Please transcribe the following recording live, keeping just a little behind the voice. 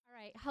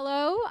right,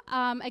 hello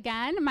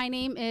again. My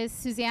name is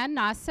Suzanne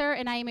Nasser,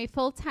 and I am a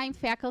full-time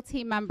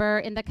faculty member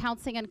in the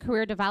Counseling and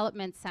Career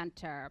Development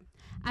Center.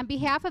 On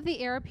behalf of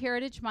the Arab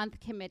Heritage Month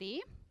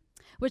Committee,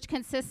 which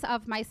consists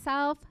of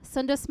myself,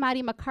 Sundus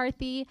Madi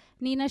McCarthy,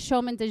 Nina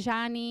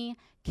Shoman-Dajani,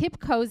 Kip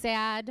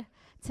Kozad,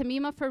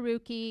 Tamima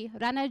Faruqi,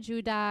 Rana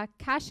Judah,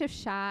 Kashif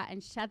Shah,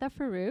 and Shada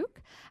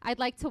Farouk, I'd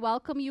like to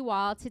welcome you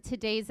all to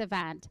today's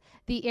event,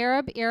 the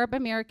Arab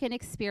American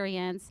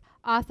Experience,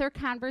 author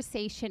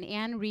conversation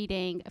and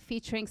reading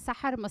featuring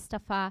Sahar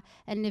Mustafah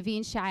and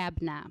Nevien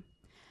Shaabneh.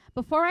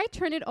 Before I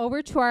turn it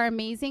over to our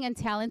amazing and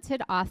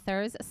talented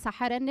authors,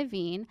 Sahar and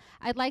Nevien,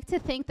 I'd like to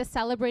thank the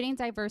Celebrating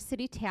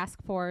Diversity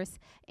Task Force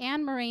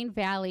and Moraine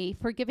Valley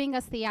for giving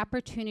us the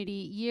opportunity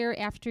year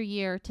after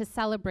year to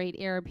celebrate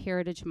Arab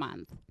Heritage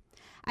Month.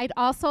 I'd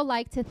also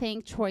like to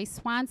thank Troy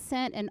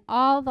Swanson and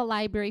all the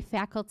library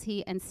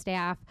faculty and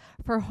staff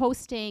for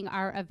hosting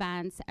our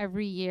events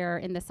every year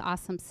in this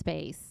awesome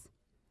space.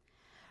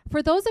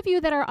 For those of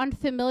you that are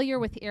unfamiliar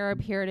with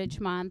Arab Heritage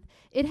Month,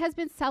 it has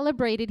been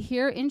celebrated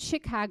here in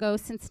Chicago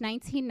since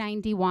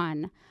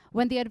 1991,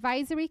 when the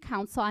Advisory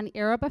Council on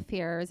Arab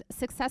Affairs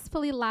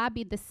successfully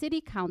lobbied the City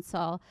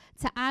Council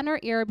to honor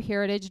Arab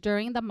heritage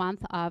during the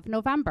month of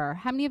November.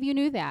 How many of you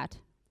knew that?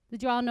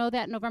 Did you all know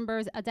that November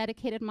is a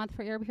dedicated month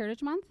for Arab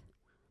Heritage Month?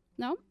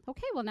 No?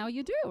 Okay, well now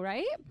you do,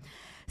 right?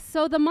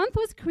 So the month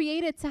was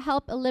created to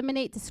help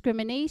eliminate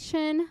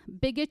discrimination,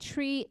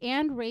 bigotry,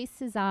 and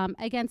racism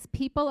against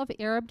people of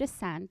Arab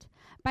descent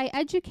by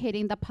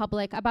educating the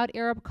public about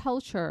Arab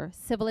culture,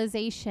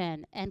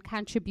 civilization, and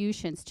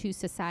contributions to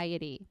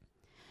society.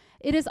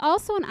 It is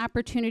also an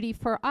opportunity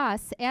for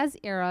us as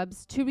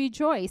Arabs to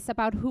rejoice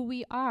about who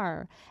we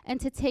are and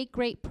to take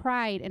great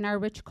pride in our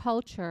rich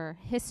culture,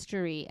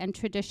 history, and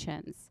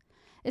traditions,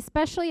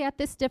 especially at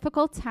this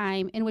difficult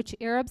time in which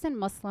Arabs and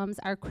Muslims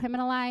are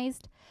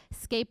criminalized,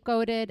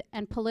 scapegoated,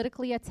 and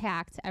politically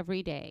attacked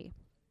every day.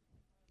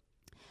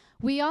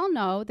 We all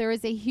know there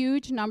is a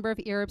huge number of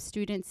Arab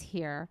students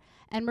here,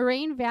 and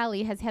Moraine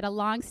Valley has had a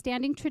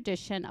long-standing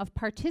tradition of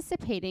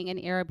participating in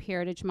Arab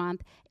Heritage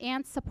Month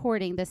and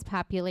supporting this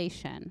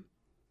population.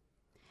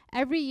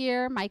 Every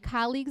year, my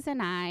colleagues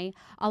and I,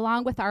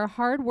 along with our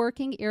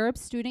hard-working Arab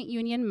Student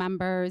Union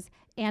members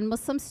and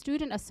Muslim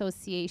Student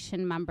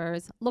Association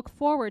members, look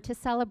forward to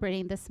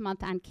celebrating this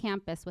month on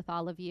campus with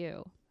all of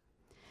you.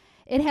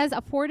 It has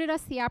afforded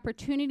us the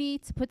opportunity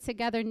to put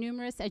together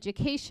numerous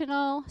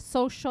educational,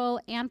 social,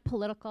 and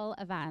political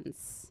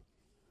events.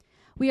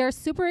 We are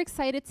super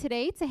excited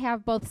today to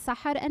have both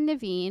Sahar and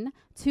Nevien,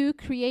 two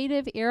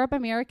creative Arab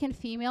American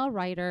female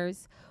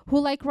writers who,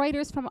 like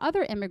writers from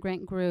other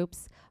immigrant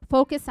groups,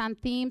 focus on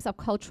themes of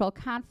cultural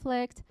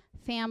conflict,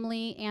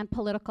 family, and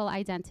political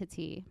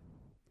identity.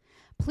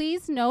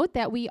 Please note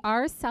that we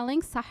are selling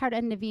Sahar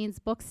and Nevien's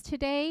books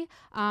today.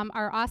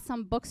 Our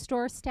awesome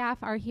bookstore staff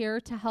are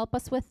here to help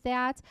us with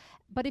that.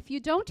 But if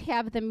you don't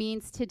have the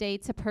means today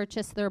to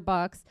purchase their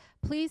books,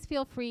 please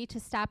feel free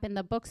to stop in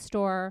the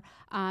bookstore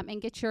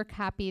and get your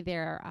copy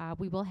there.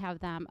 We will have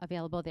them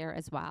available there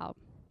as well.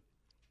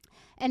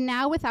 And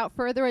now, without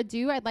further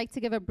ado, I'd like to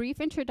give a brief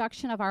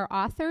introduction of our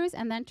authors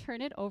and then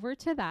turn it over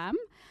to them.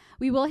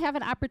 We will have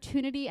an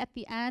opportunity at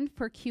the end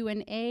for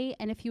Q&A,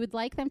 and if you would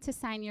like them to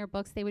sign your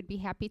books, they would be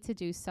happy to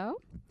do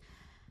so.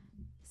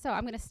 So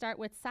I'm going to start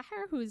with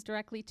Sahar, who's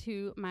directly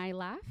to my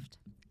left.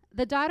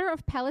 The daughter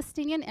of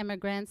Palestinian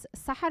immigrants,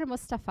 Sahar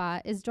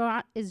Mustafah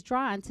is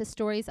drawn to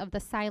stories of the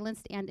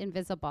silenced and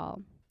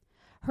invisible.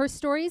 Her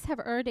stories have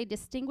earned a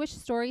Distinguished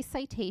Story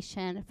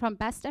Citation from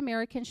Best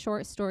American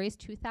Short Stories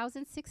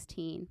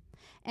 2016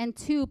 and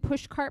 2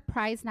 Pushcart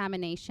Prize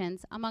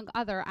nominations, among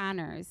other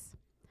honors.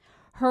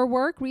 Her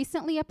work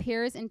recently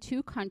appears in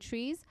 2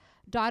 countries,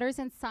 Daughters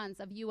and Sons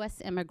of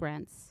U.S.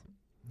 Immigrants.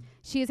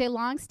 She is a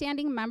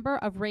long-standing member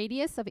of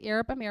Radius of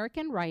Arab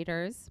American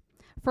Writers,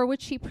 for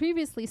which she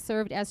previously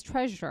served as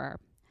treasurer,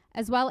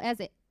 as well as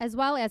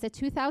a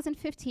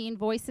 2015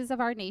 Voices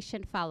of Our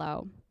Nation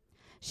Fellow.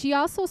 She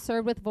also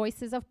served with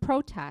Voices of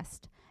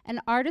Protest,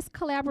 an artist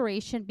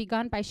collaboration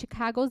begun by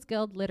Chicago's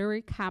Guild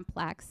Literary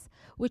Complex,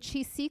 which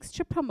she seeks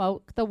to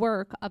promote the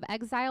work of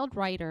exiled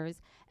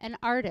writers and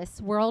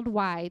artists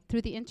worldwide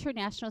through the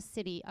International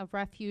City of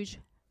Refuge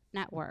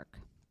Network.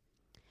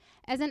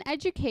 As an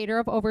educator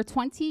of over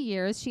 20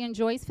 years, she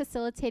enjoys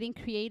facilitating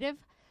creative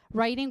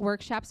writing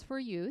workshops for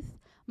youth,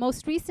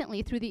 most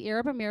recently through the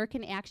Arab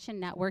American Action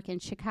Network in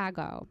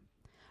Chicago.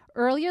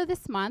 Earlier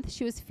this month,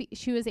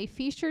 she was a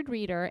featured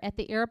reader at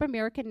the Arab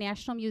American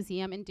National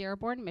Museum in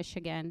Dearborn,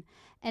 Michigan,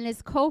 and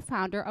is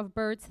co-founder of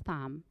Bird's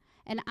Thumb,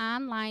 an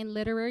online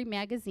literary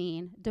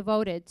magazine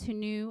devoted to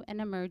new and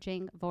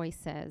emerging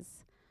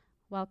voices.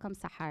 Welcome,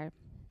 Sahar.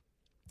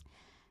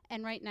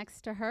 And right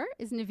next to her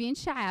is Nevien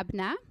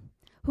Shaabneh,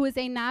 who is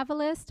a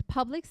novelist,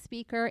 public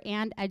speaker,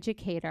 and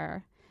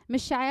educator.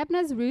 Ms.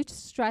 Shaabneh's roots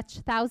stretch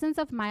thousands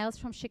of miles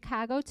from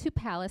Chicago to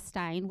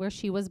Palestine, where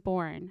she was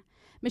born.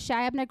 Ms.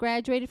 Shaabneh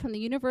graduated from the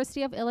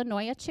University of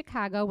Illinois at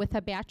Chicago with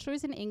a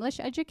bachelor's in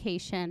English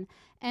education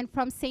and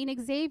from St.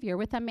 Xavier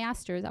with a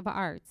master's of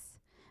arts.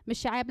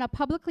 Ms. Shaabneh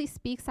publicly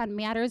speaks on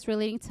matters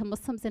relating to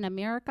Muslims in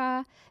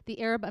America, the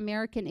Arab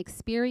American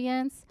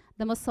experience,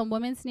 the Muslim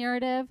women's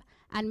narrative,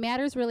 on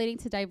matters relating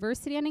to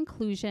diversity and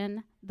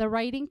inclusion, the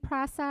writing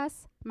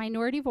process,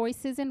 minority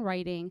voices in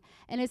writing,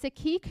 and is a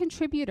key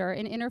contributor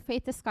in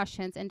interfaith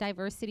discussions and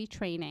diversity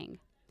training.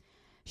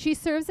 She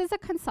serves as a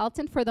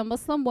consultant for the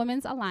Muslim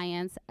Women's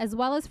Alliance, as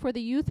well as for the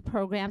youth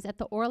programs at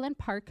the Orland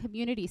Park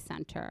Community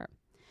Center.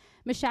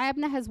 Ms.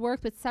 Shaabneh has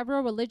worked with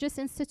several religious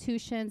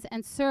institutions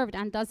and served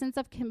on dozens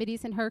of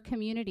committees in her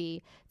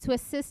community to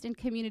assist in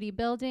community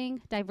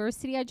building,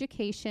 diversity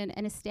education,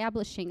 and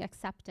establishing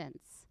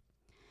acceptance.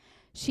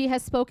 She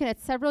has spoken at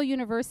several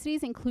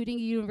universities, including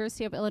the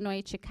University of Illinois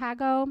at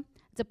Chicago,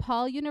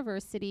 DePaul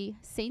University,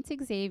 St.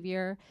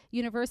 Xavier,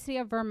 University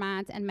of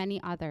Vermont, and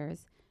many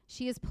others.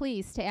 She is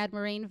pleased to add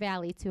Moraine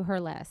Valley to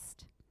her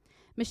list.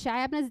 Ms.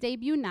 Shaabneh's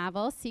debut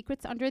novel,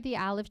 Secrets Under the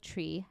Olive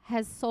Tree,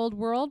 has sold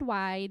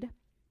worldwide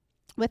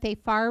with a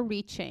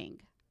far-reaching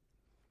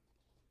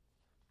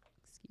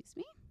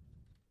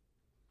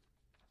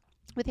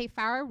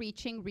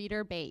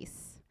reader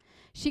base.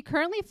 She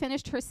currently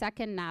finished her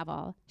second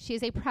novel. She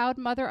is a proud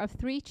mother of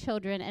 3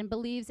 children and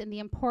believes in the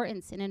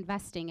importance in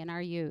investing in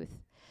our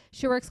youth.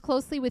 She works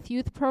closely with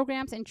youth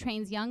programs and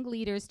trains young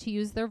leaders to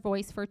use their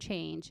voice for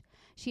change.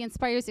 She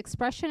inspires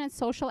expression and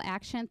social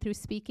action through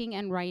speaking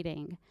and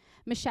writing.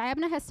 Ms.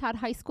 Shaabneh has taught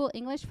high school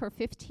English for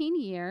 15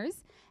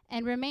 years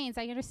and remains,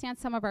 I understand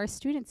some of our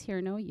students here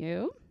know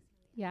you,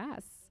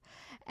 yes,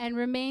 and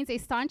remains a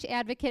staunch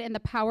advocate in the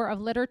power of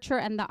literature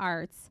and the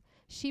arts.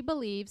 She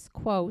believes,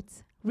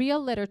 quote,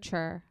 real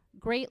literature,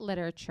 great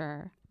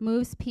literature,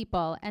 moves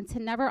people, and to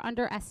never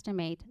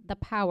underestimate the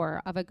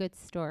power of a good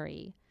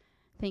story.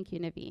 Thank you,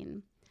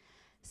 Nevien.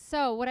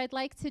 So what I'd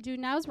like to do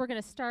now is we're going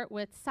to start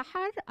with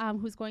Sahar,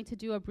 who's going to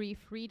do a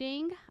brief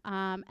reading,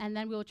 and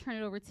then we'll turn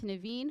it over to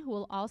Nevien, who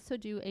will also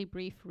do a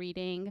brief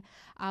reading.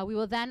 We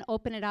will then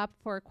open it up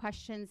for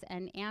questions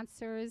and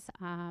answers.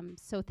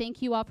 So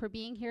thank you all for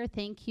being here.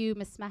 Thank you,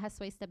 Ms.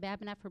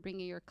 Babina, for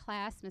bringing your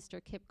class, Mr.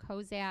 Kip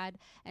Kozad,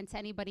 and to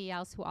anybody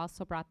else who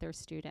also brought their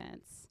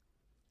students.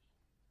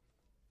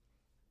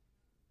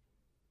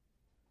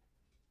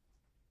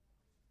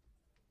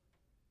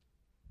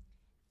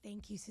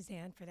 Thank you,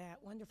 Suzanne, for that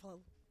wonderful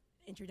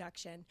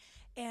introduction.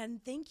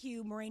 And thank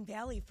you, Moraine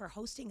Valley, for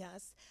hosting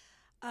us.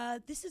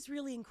 This is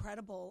really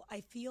incredible.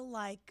 I feel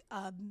like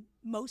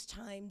most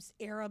times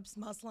Arabs,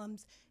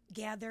 Muslims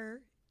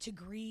gather to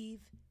grieve,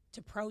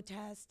 to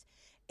protest,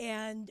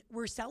 and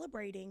we're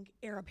celebrating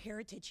Arab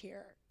heritage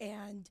here.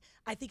 And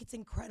I think it's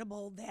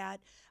incredible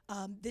that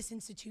this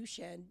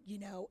institution,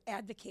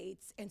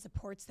 advocates and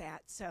supports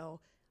that. So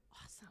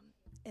awesome.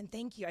 And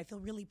thank you. I feel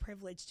really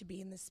privileged to be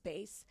in this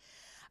space.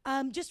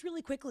 Just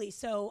really quickly,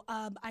 so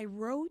I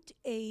wrote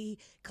a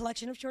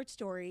collection of short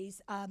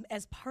stories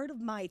as part of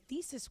my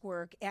thesis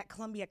work at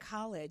Columbia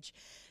College.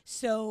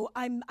 So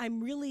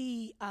I'm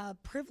really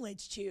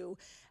privileged to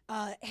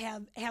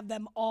have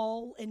them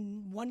all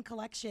in one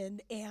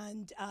collection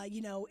and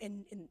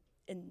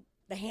in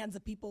the hands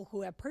of people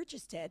who have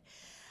purchased it.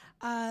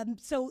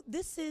 So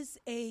this is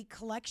a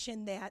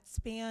collection that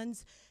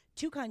spans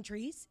 2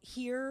 countries,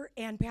 here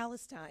and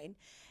Palestine.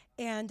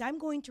 And I'm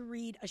going to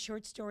read a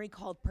short story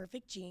called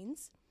Perfect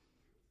Jeans.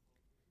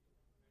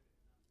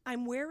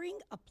 I'm wearing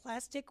a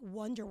plastic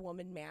Wonder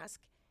Woman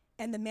mask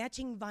and the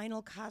matching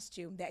vinyl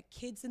costume that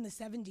kids in the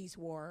 70s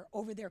wore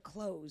over their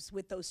clothes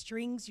with those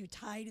strings you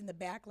tied in the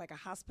back like a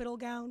hospital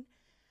gown.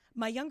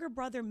 My younger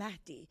brother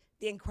Mehdi,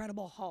 the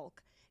Incredible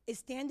Hulk, is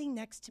standing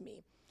next to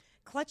me,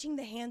 clutching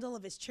the handle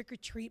of his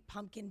trick-or-treat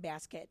pumpkin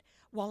basket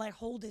while I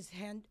hold his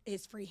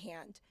free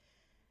hand.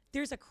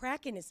 There's a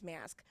crack in his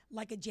mask,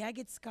 like a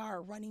jagged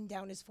scar running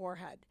down his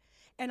forehead.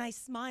 And I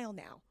smile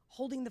now,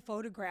 holding the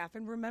photograph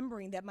and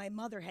remembering that my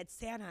mother had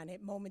sat on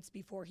it moments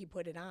before he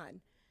put it on.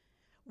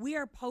 We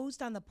are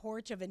posed on the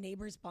porch of a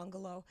neighbor's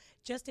bungalow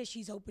just as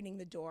she's opening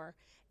the door,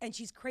 and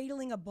she's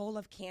cradling a bowl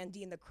of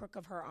candy in the crook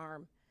of her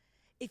arm.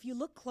 If you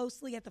look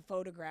closely at the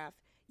photograph,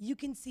 you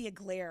can see a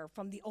glare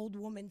from the old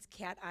woman's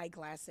cat eye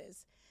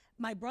glasses.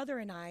 My brother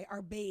and I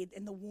are bathed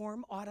in the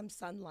warm autumn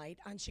sunlight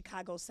on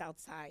Chicago's South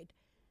Side.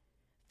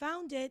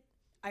 Found it,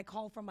 I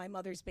call from my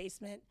mother's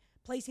basement,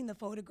 placing the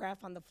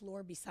photograph on the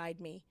floor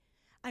beside me.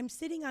 I'm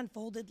sitting on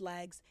folded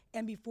legs,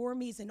 and before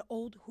me is an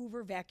old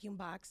Hoover vacuum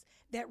box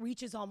that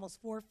reaches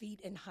almost 4 feet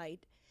in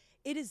height.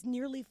 It is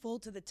nearly full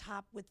to the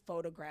top with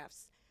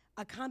photographs.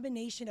 A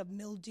combination of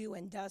mildew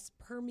and dust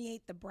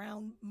permeate the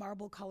brown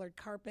marble-colored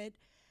carpet.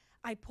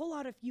 I pull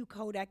out a few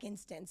Kodak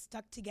instants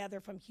stuck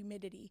together from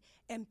humidity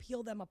and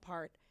peel them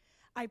apart.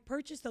 I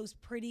purchased those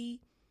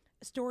pretty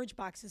storage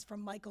boxes from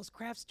Michael's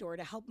craft store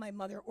to help my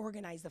mother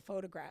organize the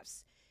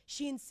photographs.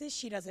 She insists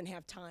she doesn't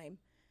have time.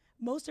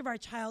 Most of our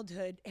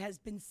childhood has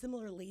been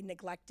similarly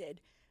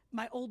neglected.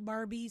 My old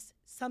Barbies,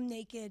 some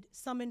naked,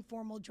 some in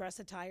formal dress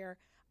attire,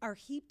 are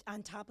heaped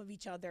on top of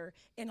each other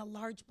in a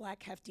large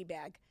black hefty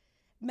bag.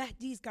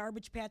 Mehdi's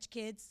Garbage Patch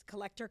Kids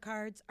collector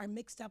cards are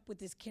mixed up with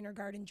his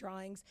kindergarten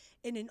drawings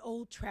in an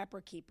old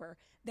Trapper Keeper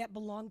that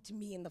belonged to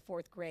me in the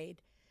 4th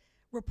grade.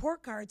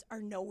 Report cards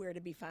are nowhere to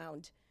be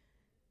found.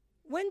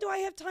 When do I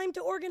have time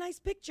to organize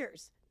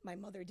pictures? My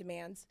mother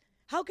demands.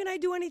 How can I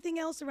do anything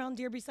else around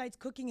here besides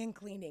cooking and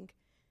cleaning?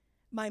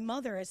 My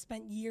mother has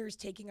spent years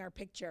taking our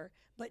picture,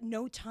 but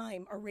no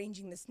time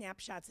arranging the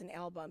snapshots and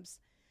albums.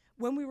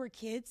 When we were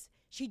kids,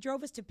 she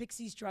drove us to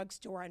Pixie's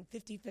drugstore on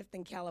 55th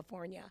in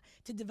California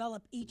to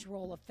develop each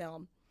roll of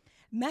film.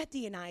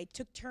 Mehdi and I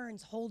took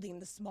turns holding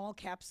the small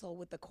capsule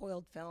with the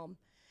coiled film.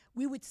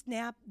 We would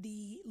snap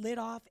the lid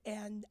off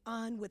and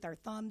on with our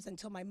thumbs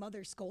until my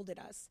mother scolded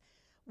us.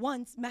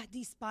 Once,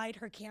 Mehdi spied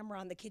her camera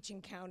on the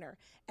kitchen counter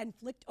and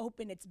flicked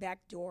open its back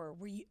door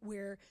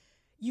where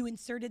you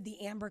inserted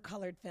the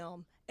amber-colored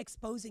film,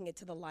 exposing it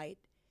to the light.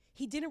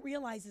 He didn't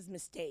realize his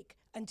mistake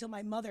until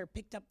my mother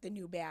picked up the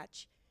new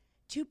batch.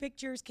 2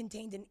 pictures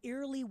contained an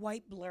eerily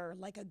white blur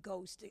like a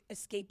ghost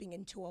escaping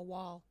into a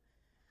wall.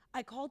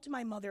 I called to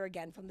my mother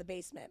again from the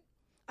basement.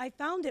 I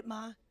found it,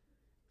 Ma.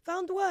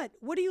 Found what?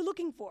 What are you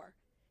looking for?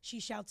 She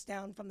shouts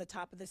down from the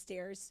top of the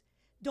stairs.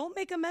 Don't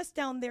make a mess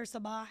down there,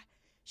 Sabah.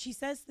 She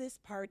says this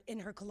part in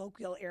her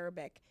colloquial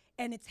Arabic,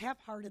 and it's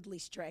half-heartedly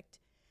strict.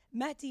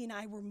 Mehdi and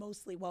I were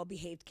mostly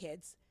well-behaved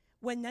kids.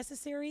 When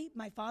necessary,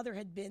 my father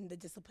had been the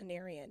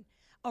disciplinarian,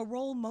 a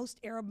role most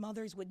Arab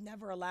mothers would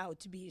never allow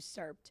to be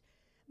usurped.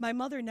 My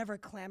mother never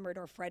clamored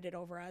or fretted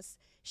over us.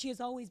 She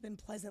has always been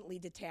pleasantly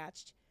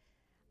detached.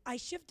 I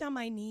shift on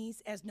my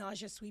knees as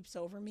nausea sweeps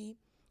over me.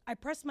 I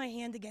press my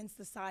hand against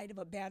the side of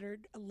a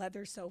battered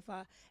leather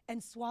sofa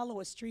and swallow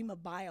a stream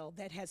of bile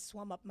that has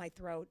swum up my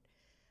throat.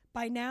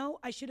 By now,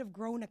 I should have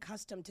grown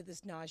accustomed to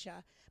this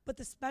nausea, but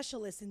the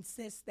specialist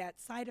insists that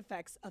side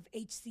effects of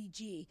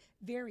HCG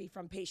vary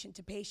from patient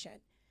to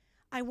patient.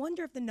 I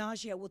wonder if the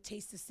nausea will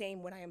taste the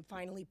same when I am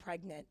finally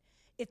pregnant,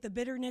 if the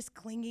bitterness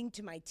clinging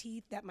to my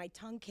teeth that my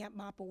tongue can't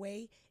mop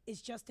away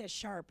is just as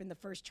sharp in the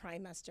first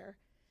trimester.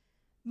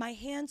 My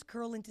hands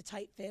curl into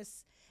tight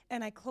fists,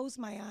 and I close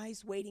my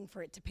eyes, waiting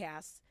for it to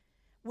pass.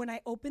 When I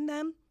open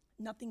them,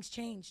 nothing's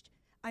changed.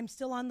 I'm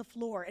still on the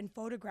floor, and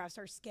photographs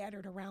are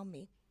scattered around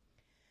me.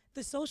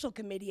 The social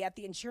committee at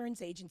the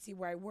insurance agency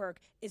where I work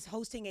is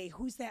hosting a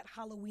Who's That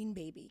Halloween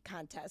Baby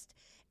contest,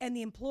 and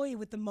the employee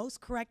with the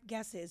most correct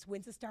guesses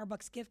wins a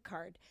Starbucks gift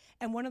card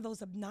and one of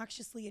those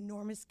obnoxiously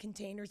enormous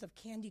containers of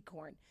candy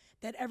corn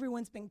that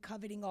everyone's been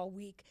coveting all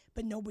week,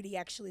 but nobody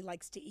actually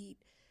likes to eat.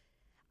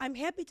 I'm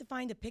happy to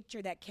find a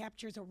picture that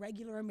captures a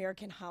regular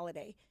American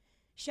holiday.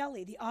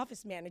 Shelley, the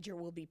office manager,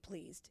 will be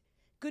pleased.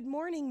 Good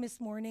morning, Miss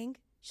Morning.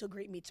 She'll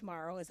greet me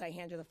tomorrow as I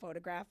hand her the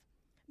photograph.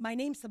 My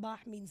name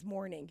Sabah means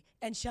morning,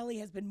 and Shelley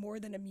has been more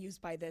than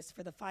amused by this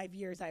for the 5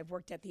 years I've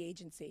worked at the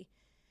agency.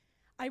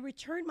 I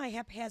return my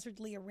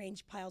haphazardly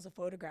arranged piles of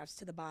photographs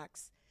to the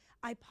box.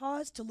 I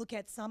pause to look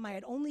at some I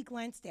had only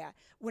glanced at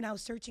when I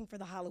was searching for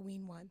the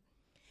Halloween one.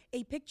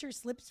 A picture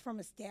slips from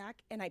a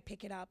stack, and I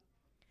pick it up.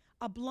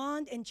 A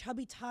blonde and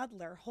chubby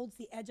toddler holds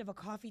the edge of a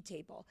coffee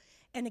table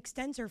and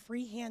extends her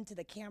free hand to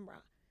the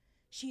camera.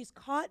 She is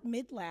caught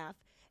mid-laugh,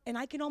 and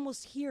I can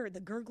almost hear the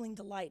gurgling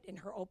delight in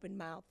her open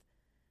mouth.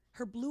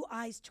 Her blue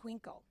eyes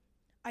twinkle.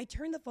 I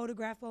turn the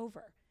photograph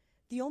over.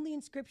 The only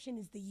inscription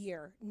is the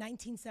year,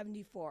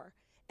 1974,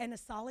 and a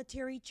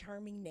solitary,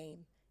 charming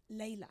name,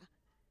 Layla.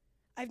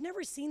 I've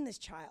never seen this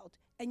child,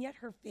 and yet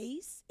her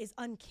face is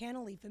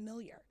uncannily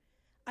familiar.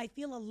 I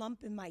feel a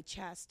lump in my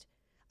chest.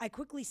 I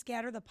quickly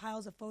scatter the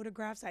piles of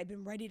photographs I've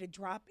been ready to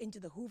drop into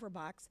the Hoover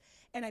box,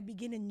 and I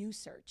begin a new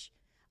search.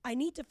 I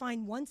need to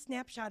find one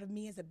snapshot of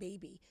me as a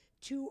baby,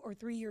 2 or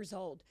 3 years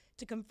old,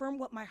 to confirm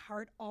what my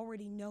heart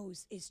already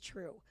knows is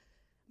true.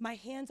 My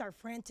hands are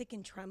frantic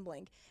and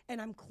trembling, and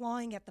I'm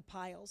clawing at the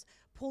piles,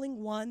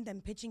 pulling one,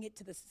 then pitching it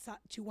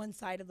to one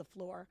side of the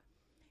floor.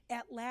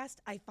 At last,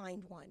 I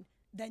find one,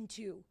 then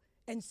 2,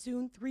 and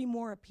soon 3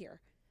 more appear.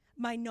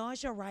 My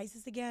nausea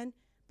rises again,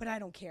 but I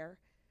don't care.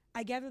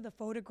 I gather the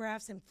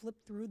photographs and flip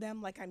through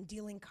them like I'm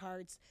dealing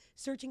cards,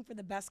 searching for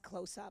the best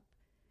close-up.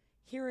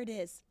 Here it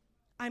is.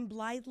 I'm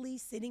blithely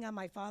sitting on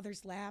my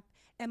father's lap,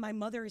 and my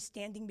mother is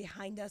standing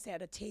behind us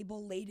at a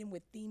table laden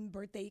with themed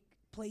birthday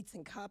plates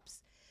and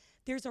cups.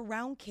 There's a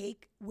round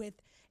cake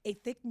with a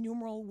thick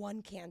numeral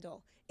 1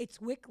 candle, its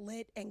wick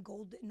lit and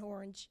golden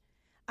orange.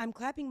 I'm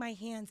clapping my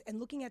hands and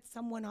looking at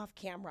someone off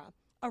camera,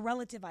 a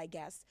relative, I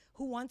guess,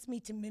 who wants me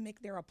to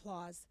mimic their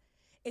applause.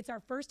 It's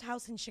our first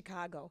house in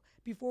Chicago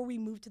before we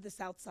moved to the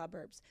south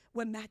suburbs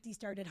when Mehdi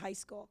started high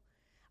school.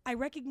 I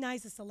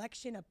recognize a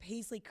selection of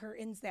paisley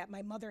curtains that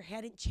my mother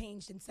hadn't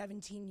changed in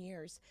 17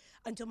 years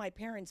until my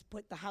parents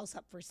put the house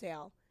up for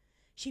sale.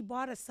 She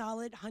bought a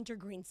solid hunter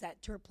green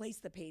set to replace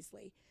the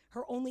paisley,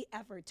 her only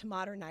effort to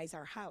modernize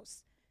our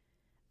house.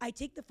 I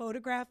take the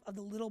photograph of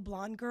the little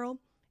blonde girl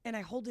and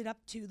I hold it up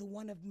to the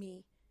one of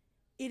me.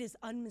 It is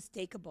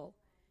unmistakable.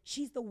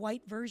 She's the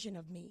white version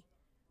of me.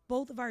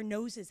 Both of our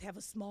noses have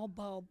a small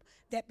bulb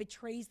that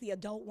betrays the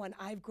adult one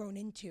I've grown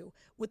into,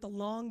 with a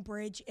long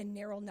bridge and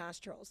narrow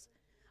nostrils.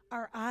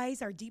 Our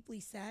eyes are deeply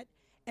set,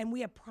 and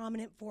we have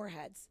prominent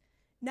foreheads,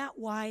 not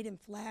wide and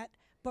flat,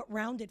 but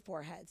rounded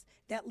foreheads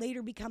that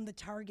later become the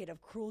target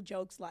of cruel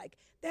jokes like,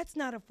 "That's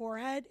not a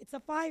forehead, it's a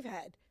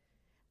 5-head."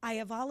 I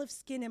have olive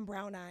skin and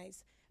brown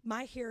eyes.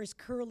 My hair is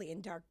curly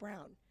and dark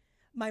brown.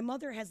 My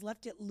mother has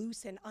left it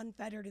loose and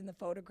unfettered in the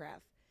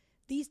photograph.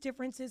 These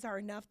differences are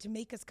enough to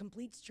make us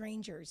complete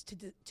strangers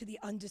to the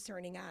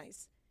undiscerning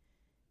eyes.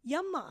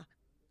 Yumma,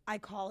 I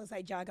call as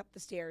I jog up the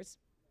stairs.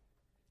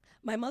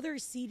 My mother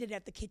is seated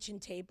at the kitchen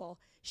table,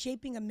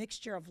 shaping a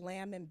mixture of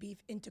lamb and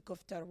beef into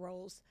kofta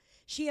rolls.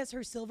 She has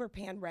her silver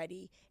pan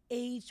ready,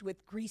 aged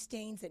with grease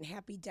stains and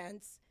happy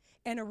dents,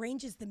 and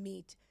arranges the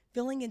meat,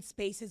 filling in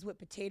spaces with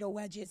potato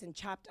wedges and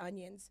chopped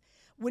onions.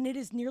 When it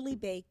is nearly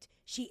baked,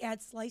 she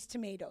adds sliced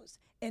tomatoes,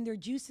 and their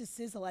juices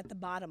sizzle at the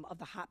bottom of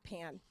the hot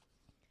pan.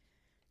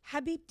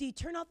 Habibti,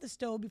 turn out the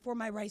stove before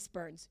my rice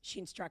burns, she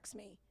instructs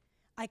me.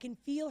 I can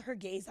feel her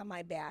gaze on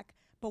my back,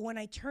 but when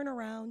I turn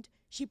around,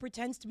 she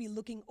pretends to be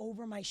looking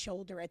over my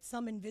shoulder at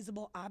some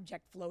invisible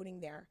object floating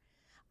there.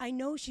 I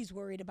know she's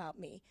worried about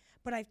me,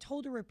 but I've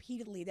told her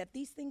repeatedly that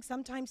these things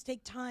sometimes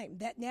take time,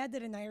 that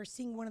Nader and I are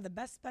seeing one of the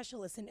best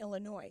specialists in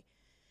Illinois.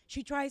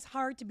 She tries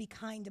hard to be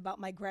kind about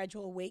my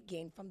gradual weight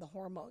gain from the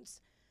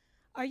hormones.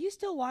 Are you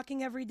still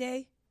walking every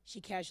day?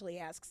 She casually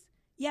asks.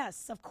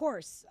 Yes, of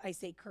course, I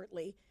say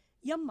curtly.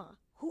 Yumma,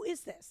 who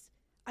is this?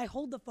 I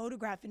hold the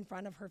photograph in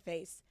front of her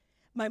face.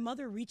 My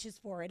mother reaches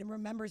for it and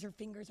remembers her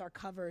fingers are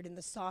covered in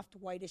the soft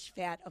whitish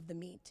fat of the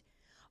meat.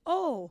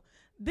 Oh,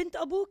 Bint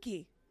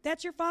Abuki,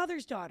 that's your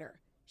father's daughter,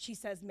 she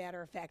says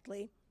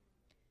matter-of-factly.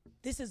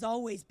 This has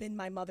always been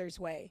my mother's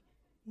way.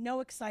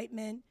 No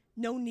excitement,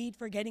 no need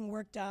for getting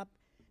worked up.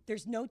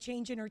 There's no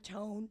change in her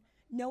tone,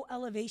 no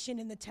elevation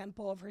in the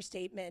tempo of her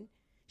statement.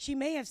 She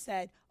may have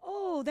said,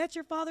 oh, that's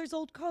your father's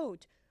old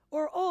coat,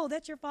 or oh,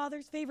 that's your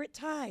father's favorite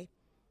tie.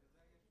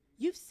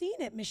 You've seen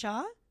it,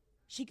 Misha.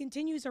 She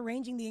continues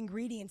arranging the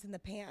ingredients in the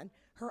pan,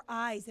 her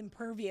eyes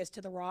impervious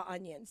to the raw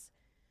onions.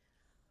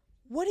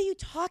 What are you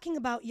talking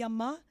about,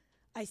 Yamma?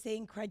 I say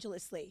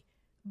incredulously.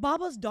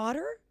 Baba's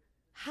daughter?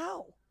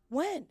 How?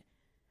 When?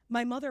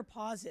 My mother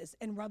pauses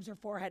and rubs her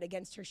forehead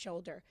against her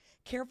shoulder,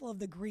 careful of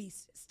the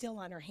grease still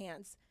on her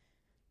hands.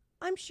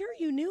 I'm sure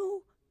you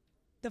knew.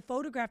 The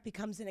photograph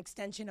becomes an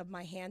extension of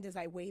my hand as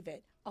I wave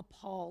it,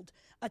 appalled,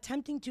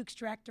 attempting to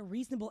extract a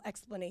reasonable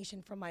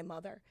explanation from my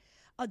mother.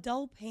 A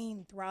dull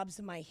pain throbs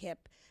in my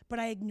hip, but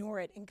I ignore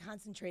it and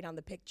concentrate on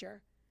the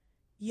picture.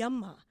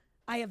 Yumma,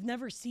 I have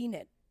never seen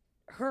it,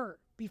 her,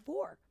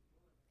 before.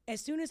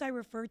 As soon as I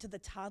refer to the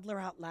toddler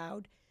out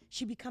loud,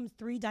 she becomes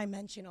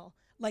three-dimensional,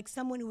 like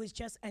someone who has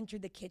just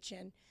entered the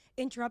kitchen,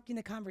 interrupting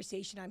the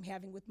conversation I'm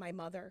having with my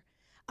mother.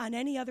 On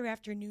any other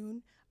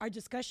afternoon, our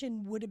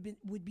discussion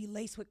would be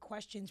laced with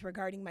questions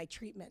regarding my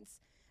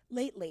treatments.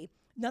 Lately,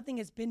 nothing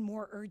has been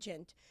more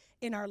urgent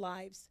in our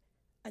lives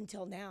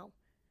until now.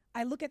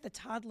 I look at the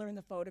toddler in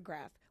the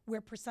photograph, where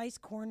precise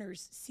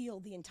corners seal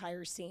the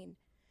entire scene.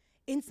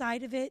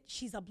 Inside of it,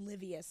 she's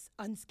oblivious,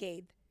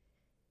 unscathed.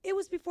 It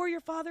was before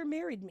your father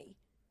married me,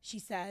 she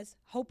says,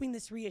 hoping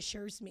this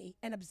reassures me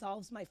and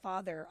absolves my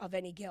father of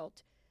any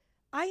guilt.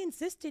 I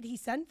insisted he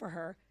send for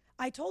her.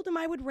 I told him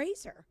I would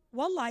raise her.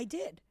 Wallah, I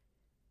did.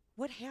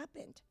 What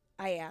happened?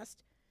 I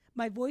asked.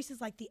 My voice is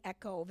like the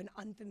echo of an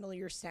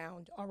unfamiliar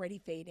sound, already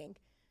fading.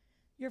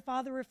 Your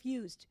father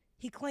refused.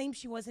 He claimed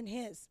she wasn't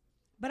his.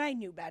 But I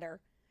knew better.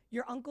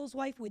 Your uncle's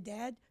wife,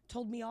 Wadad,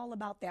 told me all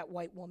about that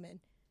white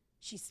woman.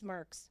 She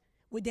smirks.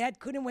 Wadad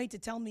couldn't wait to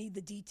tell me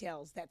the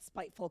details, that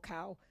spiteful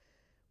cow.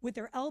 With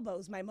her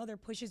elbows, my mother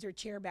pushes her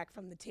chair back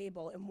from the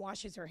table and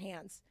washes her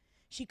hands.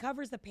 She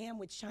covers the pan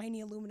with shiny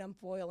aluminum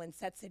foil and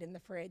sets it in the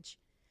fridge.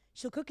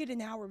 She'll cook it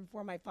an hour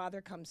before my father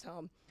comes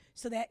home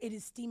so that it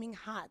is steaming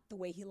hot the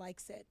way he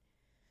likes it.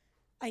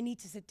 I need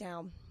to sit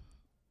down.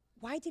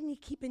 Why didn't he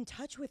keep in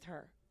touch with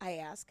her? I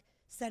ask,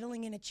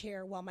 settling in a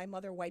chair while my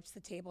mother wipes the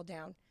table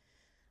down.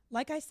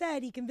 Like I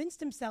said, he convinced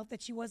himself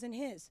that she wasn't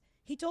his.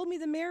 He told me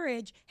the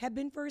marriage had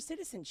been for her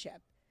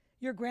citizenship.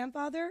 Your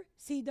grandfather,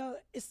 Sido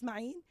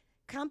Ismail,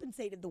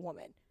 compensated the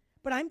woman.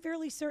 But I'm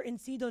fairly certain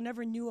Sido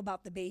never knew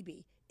about the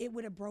baby. It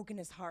would have broken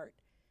his heart.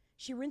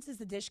 She rinses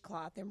the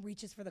dishcloth and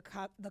reaches for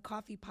the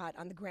coffee pot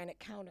on the granite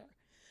counter.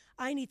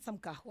 I need some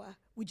kahwa.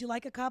 Would you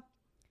like a cup?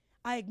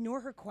 I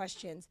ignore her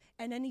questions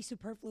and any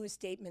superfluous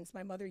statements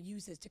my mother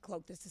uses to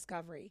cloak this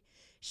discovery.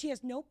 She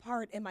has no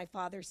part in my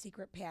father's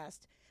secret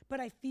past, but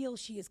I feel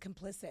she is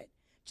complicit.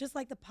 Just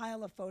like the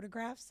pile of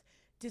photographs,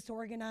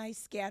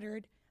 disorganized,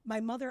 scattered, my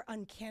mother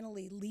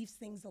uncannily leaves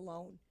things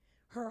alone.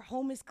 Her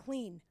home is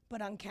clean,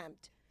 but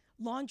unkempt.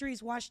 Laundry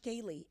is washed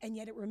daily, and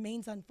yet it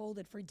remains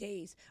unfolded for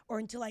days or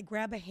until I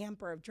grab a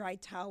hamper of dried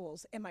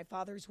towels and my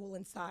father's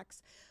woolen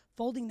socks,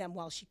 folding them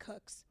while she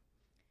cooks.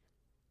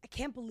 I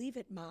can't believe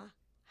it, Ma.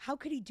 How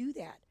could he do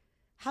that?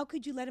 How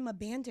could you let him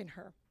abandon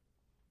her?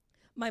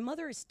 My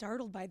mother is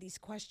startled by these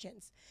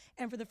questions,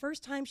 and for the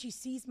first time she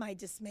sees my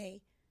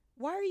dismay.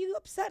 Why are you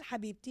upset,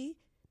 Habibti?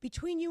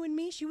 Between you and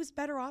me, she was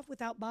better off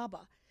without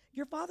Baba.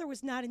 Your father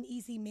was not an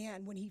easy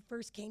man when he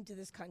first came to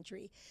this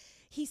country.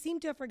 He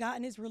seemed to have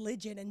forgotten his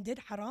religion and did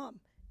haram,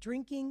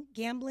 drinking,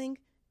 gambling.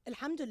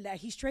 Alhamdulillah,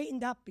 he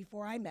straightened up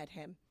before I met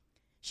him.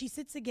 She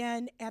sits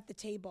again at the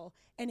table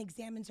and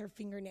examines her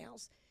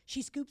fingernails.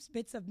 She scoops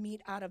bits of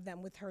meat out of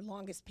them with her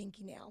longest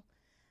pinky nail.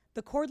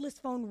 The cordless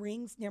phone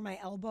rings near my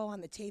elbow on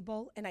the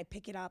table, and I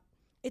pick it up.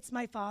 It's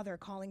my father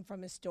calling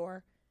from his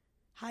store.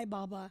 "Hi,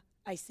 Baba,"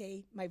 I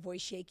say, my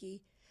voice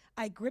shaky.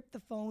 I grip the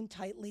phone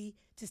tightly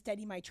to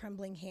steady my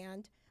trembling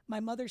hand. My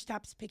mother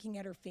stops picking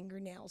at her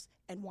fingernails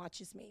and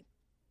watches me.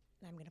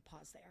 And I'm going to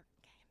pause there.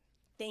 Okay.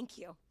 Thank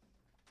you.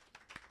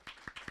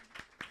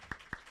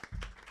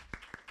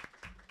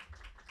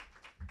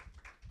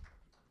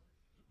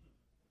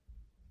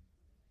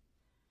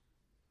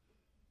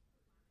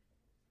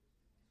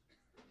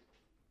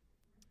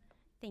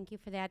 Thank you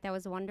for that. That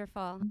was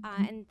wonderful.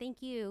 And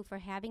thank you for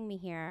having me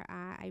here.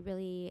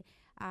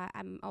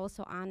 I'm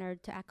also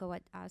honored to echo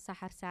what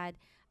Sahar said.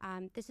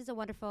 This is a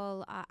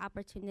wonderful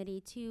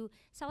opportunity to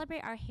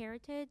celebrate our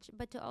heritage,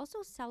 but to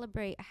also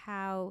celebrate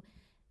how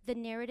the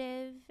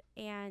narrative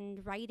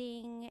and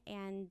writing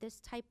and this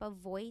type of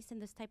voice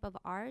and this type of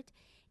art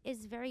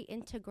is very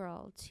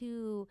integral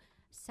to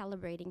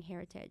celebrating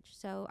heritage.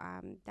 So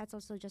that's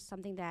also just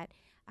something that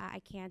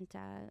I can't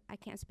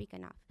speak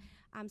enough.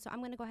 So I'm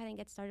going to go ahead and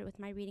get started with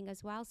my reading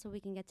as well, so we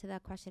can get to the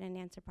question and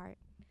answer part.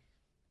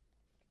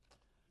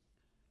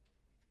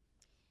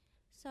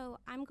 So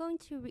I'm going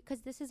to read,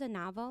 because this is a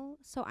novel,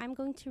 so I'm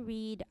going to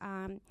read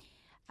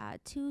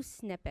two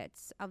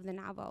snippets of the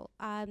novel.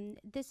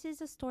 This is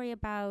a story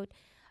about,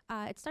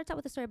 it starts out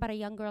with a story about a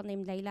young girl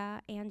named Layla,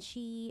 and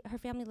her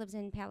family lives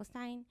in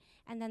Palestine,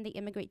 and then they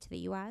immigrate to the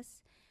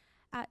U.S.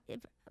 A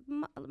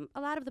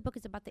lot of the book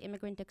is about the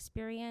immigrant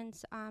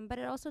experience, but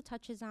it also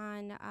touches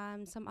on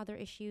some other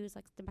issues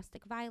like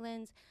domestic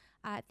violence,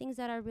 things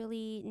that are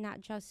really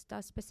not just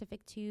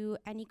specific to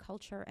any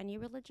culture, any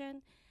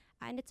religion.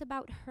 And it's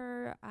about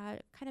her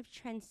kind of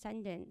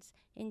transcendence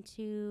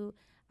into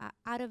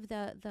out of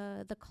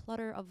the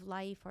clutter of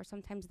life, or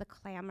sometimes the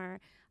clamor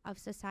of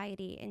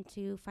society,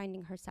 into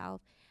finding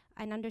herself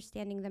and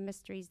understanding the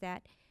mysteries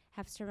that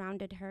have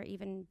surrounded her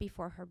even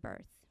before her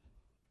birth.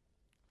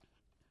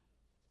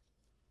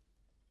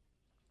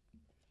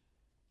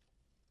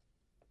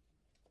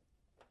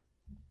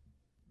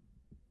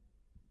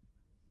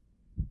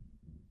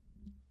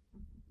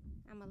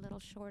 I'm a little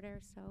shorter,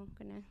 so I'm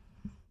gonna,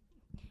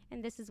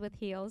 and this is with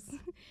heels,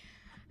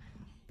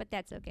 but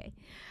that's okay.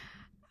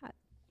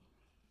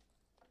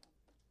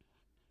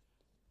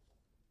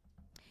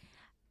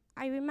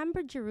 I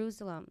remember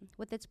Jerusalem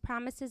with its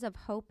promises of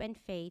hope and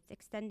faith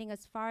extending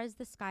as far as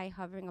the sky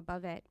hovering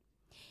above it.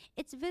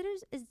 Its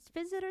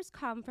visitors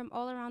come from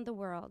all around the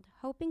world,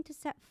 hoping to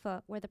set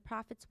foot where the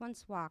prophets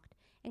once walked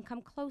and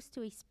come close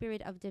to a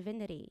spirit of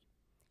divinity.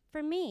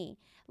 For me,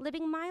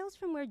 living miles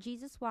from where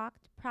Jesus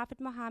walked,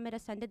 Prophet Muhammad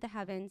ascended the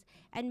heavens,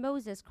 and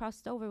Moses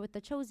crossed over with the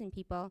chosen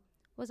people,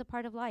 was a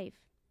part of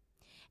life.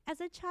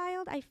 As a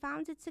child, I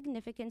found its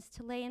significance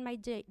to lay in my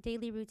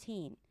daily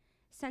routine.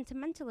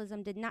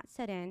 Sentimentalism did not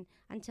set in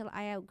until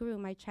I outgrew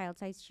my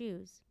child-sized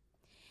shoes.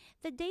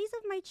 The days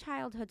of my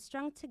childhood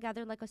strung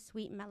together like a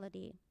sweet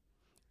melody.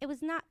 It was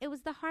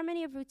the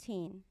harmony of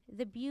routine,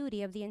 the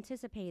beauty of the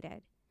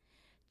anticipated.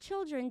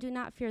 Children do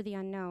not fear the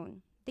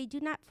unknown. They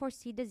do not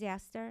foresee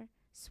disaster.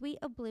 Sweet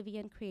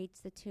oblivion creates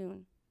the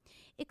tune.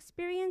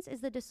 Experience is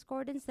the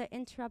discordance that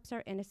interrupts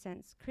our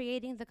innocence,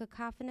 creating the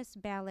cacophonous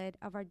ballad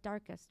of our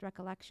darkest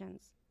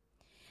recollections.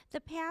 The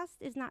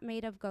past is not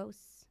made of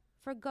ghosts,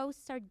 for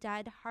ghosts are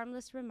dead,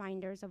 harmless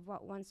reminders of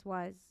what once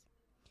was.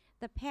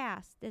 The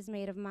past is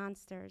made of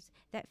monsters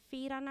that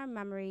feed on our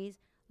memories,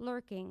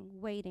 lurking,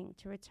 waiting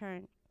to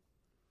return.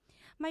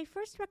 My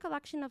first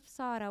recollection of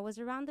Sara was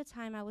around the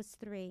time I was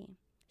 3.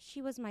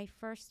 She was my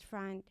first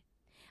friend.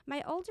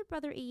 My older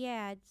brother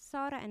Iyad,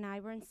 Sara, and I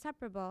were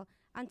inseparable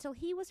until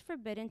he was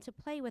forbidden to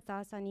play with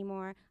us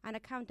anymore on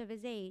account of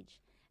his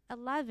age.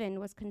 11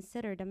 was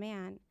considered a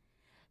man.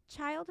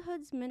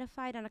 Childhood's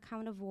minified on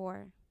account of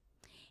war.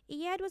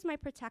 Iyad was my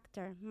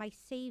protector, my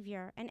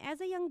savior, and as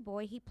a young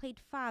boy, he played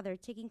father,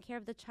 taking care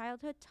of the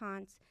childhood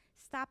taunts,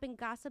 stopping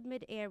gossip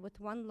mid-air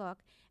with one look,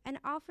 and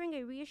offering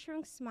a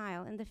reassuring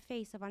smile in the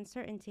face of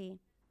uncertainty.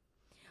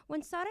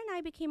 When Sara and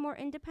I became more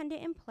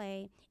independent in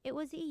play, it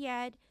was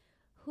Iyad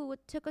who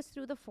took us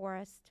through the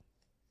forest,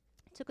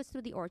 took us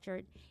through the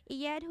orchard,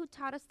 Iyad who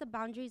taught us the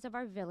boundaries of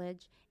our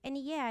village, and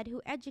Iyad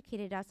who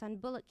educated us on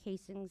bullet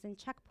casings and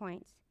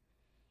checkpoints.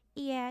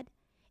 Iyad,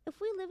 if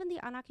we live in the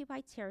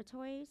unoccupied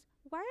territories,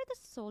 why are the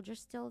soldiers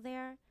still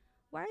there?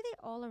 Why are they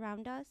all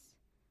around us?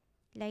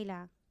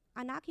 Layla,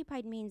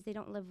 unoccupied means they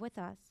don't live with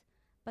us,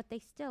 but they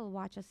still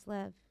watch us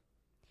live.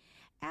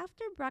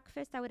 After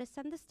breakfast, I would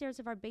ascend the stairs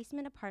of our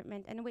basement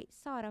apartment and wait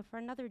Sara for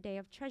another day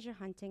of treasure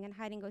hunting and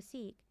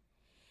hide-and-go-seek.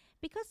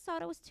 Because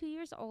Sara was 2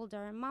 years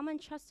older, Mom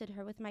entrusted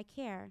her with my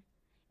care.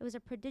 It was a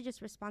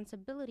prodigious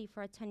responsibility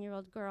for a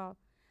 10-year-old girl,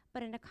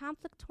 but in a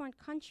conflict-torn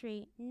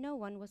country, no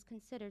one was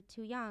considered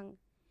too young.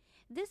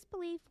 This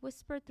belief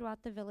whispered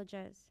throughout the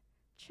villages.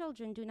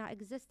 Children do not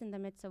exist in the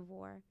midst of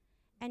war,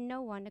 and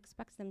no one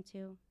expects them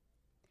to.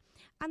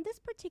 On this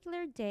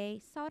particular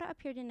day, Sara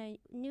appeared in a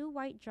new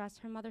white dress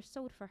her mother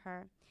sewed for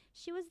her.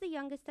 She was the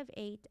youngest of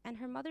 8, and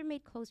her mother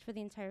made clothes for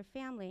the entire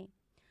family.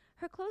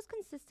 Her clothes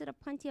consisted of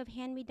plenty of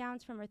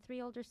hand-me-downs from her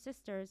 3 older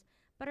sisters,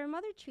 but her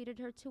mother treated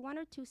her to one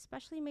or two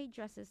specially made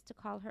dresses to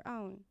call her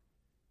own.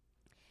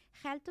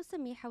 Khaltu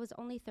Samiha was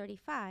only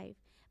 35,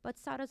 but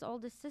Sara's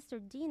oldest sister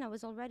Dina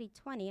was already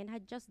 20 and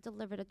had just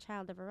delivered a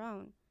child of her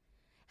own.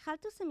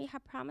 Khaltu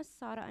Samiha promised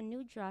Sara a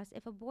new dress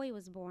if a boy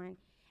was born,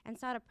 and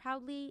Sara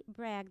proudly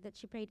bragged that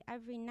she prayed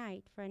every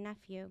night for a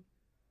nephew.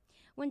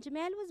 When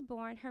Jamal was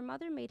born, her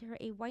mother made her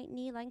a white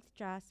knee-length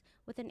dress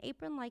with an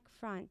apron-like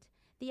front.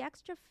 The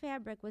extra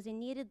fabric was a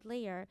needed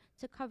layer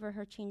to cover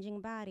her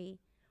changing body.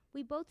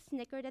 We both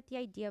snickered at the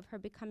idea of her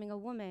becoming a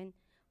woman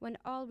when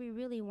all we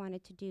really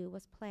wanted to do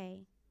was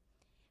play.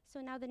 So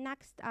now the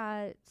next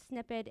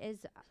snippet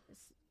is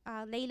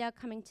Layla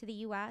coming to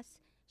the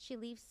U.S. She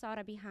leaves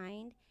Sara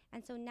behind,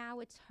 and so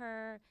now it's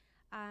her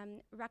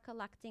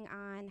recollecting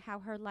on how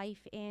her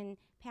life in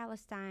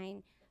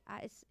Palestine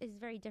is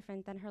very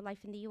different than her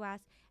life in the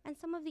U.S. and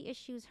some of the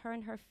issues her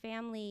and her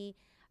family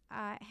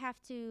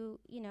have to,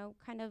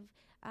 kind of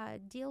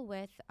deal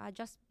with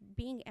just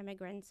being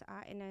immigrants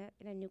in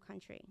a new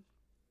country.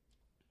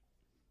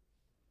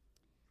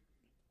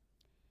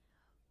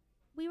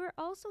 We were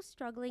also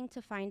struggling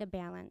to find a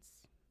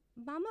balance.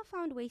 Mama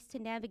found ways to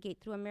navigate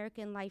through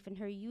American life in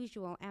her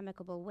usual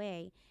amicable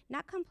way,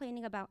 not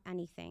complaining about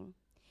anything.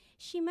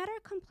 She met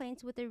our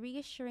complaints with a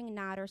reassuring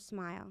nod or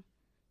smile.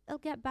 "It'll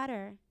get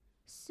better.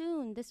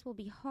 Soon this will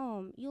be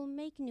home. You'll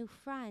make new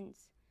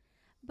friends."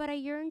 But I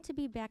yearned to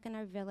be back in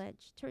our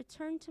village, to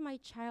return to my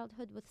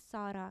childhood with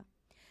Sara.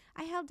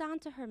 I held on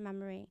to her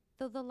memory,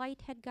 though the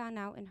light had gone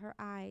out in her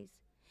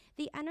eyes.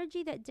 The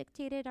energy that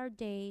dictated our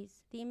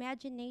days, the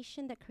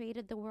imagination that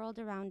created the world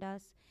around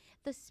us,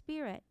 the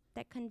spirit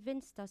that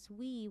convinced us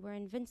we were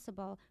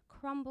invincible,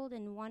 crumbled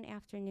in one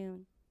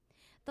afternoon.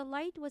 The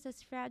light was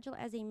as fragile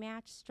as a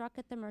match struck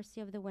at the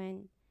mercy of the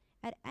wind.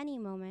 At any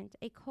moment,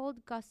 a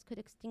cold gust could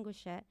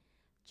extinguish it,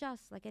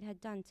 just like it had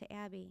done to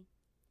Abby.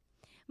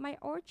 My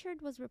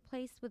orchard was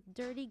replaced with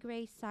dirty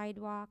gray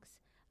sidewalks,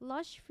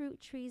 lush fruit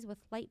trees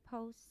with light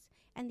posts,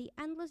 and the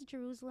endless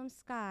Jerusalem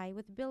sky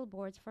with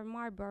billboards for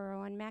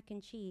Marlboro and mac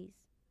and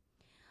cheese.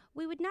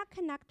 We would not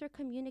connect or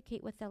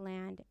communicate with the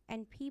land,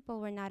 and people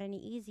were not any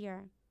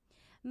easier.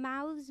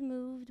 Mouths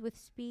moved with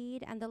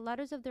speed, and the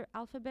letters of their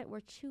alphabet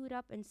were chewed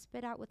up and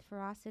spit out with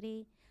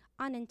ferocity,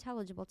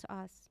 unintelligible to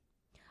us.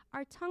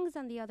 Our tongues,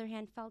 on the other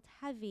hand, felt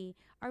heavy,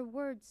 our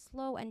words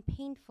slow and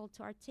painful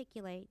to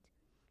articulate.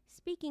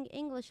 Speaking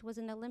English was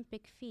an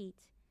Olympic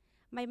feat.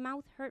 My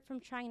mouth hurt from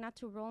trying not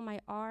to roll my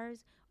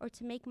R's or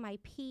to make my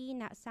P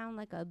not sound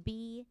like a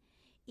B.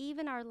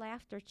 Even our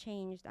laughter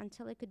changed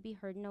until it could be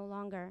heard no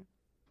longer.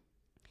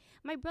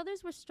 My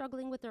brothers were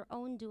struggling with their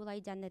own dual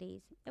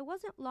identities. It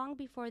wasn't long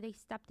before they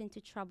stepped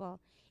into trouble.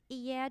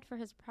 Iyad for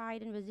his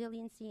pride and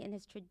resiliency in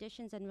his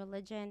traditions and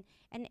religion,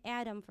 and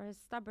Adam for his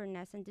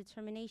stubbornness and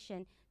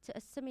determination to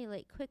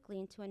assimilate quickly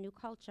into a new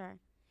culture.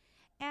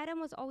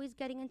 Adam was always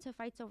getting into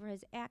fights over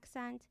his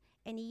accent,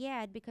 and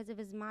Iyad because of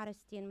his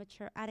modesty and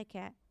mature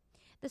etiquette.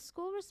 The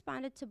school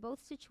responded to both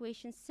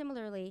situations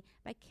similarly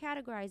by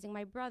categorizing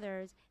my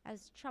brothers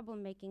as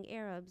troublemaking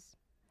Arabs.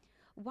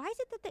 "Why is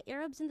it that the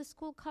Arabs in the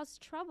school cause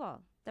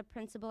trouble?" the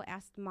principal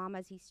asked Mom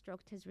as he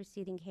stroked his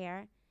receding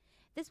hair.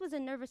 This was a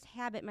nervous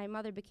habit my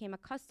mother became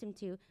accustomed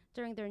to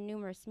during their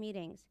numerous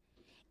meetings.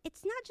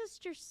 "It's not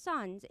just your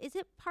sons. Is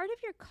it part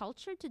of your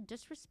culture to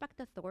disrespect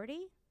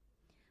authority?"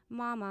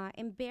 Mama,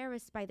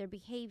 embarrassed by their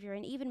behavior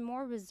and even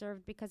more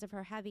reserved because of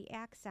her heavy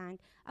accent,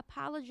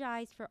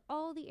 apologized for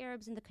all the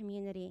Arabs in the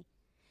community.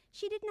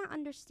 She did not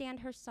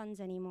understand her sons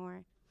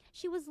anymore.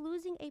 She was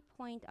losing a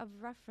point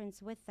of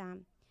reference with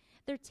them.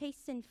 Their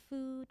tastes in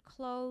food,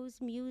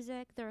 clothes,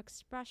 music, their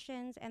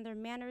expressions, and their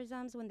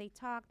mannerisms when they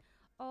talked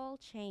all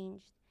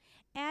changed.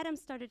 Adam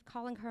started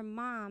calling her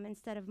Mom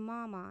instead of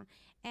Mama,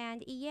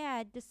 and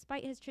Iyad,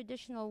 despite his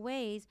traditional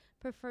ways,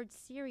 preferred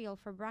cereal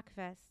for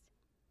breakfast.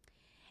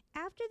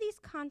 After these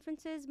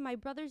conferences, my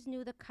brothers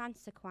knew the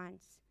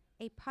consequence,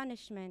 a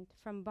punishment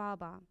from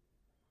Baba.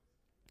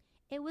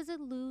 It was a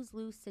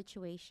lose-lose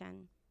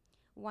situation.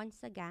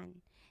 Once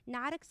again,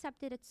 not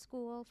accepted at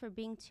school for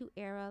being too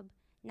Arab,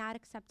 not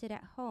accepted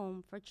at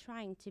home for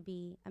trying to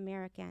be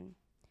American.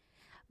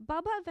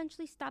 Baba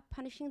eventually stopped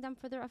punishing them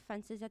for their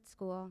offenses at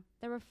school.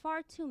 There were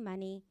far too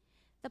many.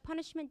 The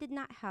punishment did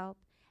not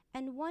help,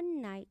 and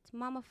one night,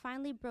 Mama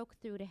finally broke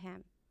through to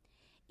him.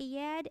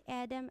 Iyad,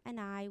 Adam, and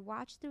I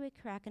watched through a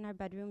crack in our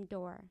bedroom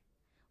door.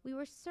 We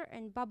were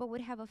certain Baba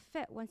would have a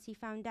fit once he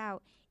found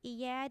out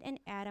Iyad and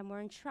Adam were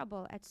in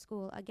trouble at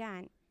school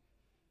again.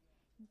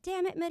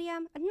 "Damn it,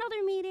 Miriam,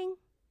 another meeting!"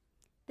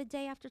 "The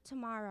day after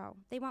tomorrow.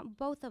 They want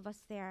both of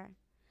us there."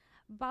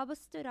 Baba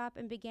stood up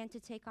and began to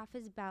take off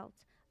his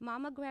belt.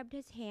 Mama grabbed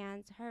his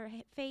hands, her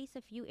face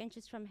a few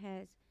inches from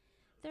his.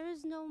 "There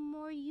is no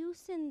more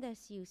use in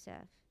this,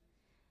 Yusuf."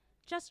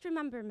 "Just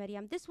remember,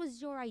 Miriam, this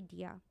was your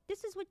idea.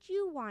 This is what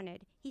you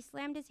wanted." He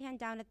slammed his hand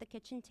down at the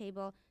kitchen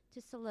table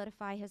to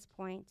solidify his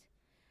point.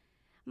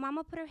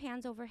 Mama put her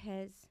hands over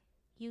his.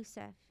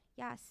 "Yusuf,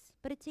 yes,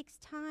 but it takes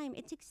time.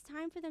 It takes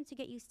time for them to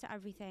get used to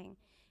everything.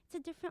 It's a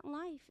different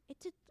life.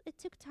 It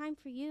took time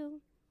for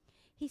you."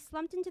 He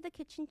slumped into the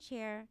kitchen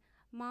chair.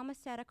 Mama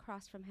sat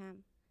across from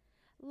him.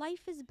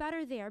 Life is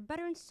better there,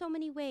 better in so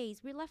many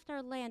ways. We left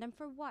our land, and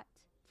for what?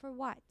 For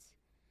what?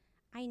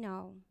 I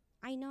know.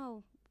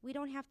 We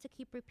don't have to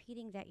keep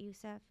repeating that,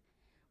 Yusuf.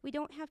 We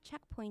don't have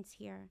checkpoints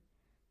here.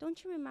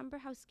 Don't you remember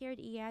how scared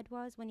Iyad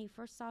was when he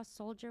first saw a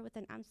soldier with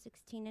an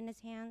M16 in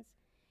his hands?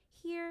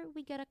 Here,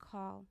 we get a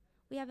call.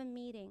 We have a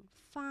meeting.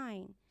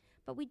 Fine.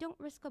 But we don't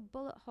risk a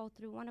bullet hole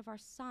through one of our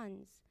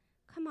sons.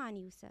 Come on,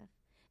 Yusuf.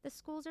 The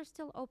schools are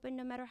still open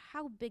no matter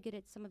how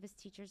bigoted some of his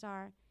teachers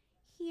are.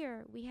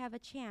 Here, we have a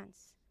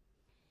chance.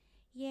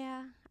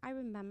 Yeah, I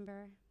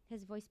remember.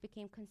 His voice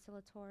became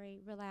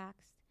conciliatory,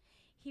 relaxed.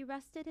 He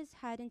rested his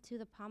head into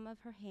the palm of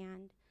her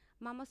hand.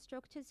 Mama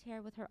stroked his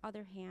hair with her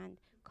other hand,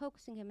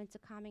 coaxing him into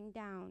calming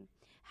down,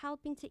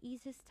 helping to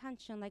ease his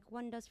tension like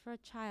one does for a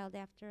child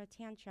after a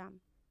tantrum.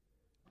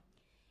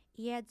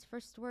 Iyad's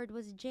first word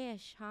was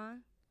Jaish, huh?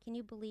 Can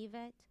you believe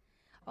it?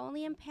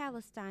 Only in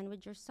Palestine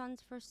would your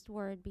son's first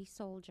word be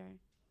soldier.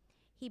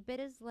 He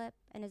bit his lip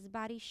and his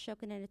body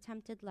shook in an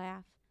attempted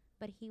laugh,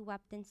 but he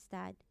wept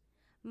instead.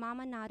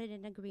 Mama nodded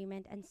in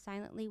agreement and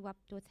silently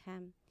wept with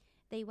him.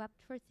 They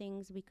wept for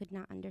things we could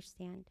not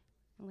understand.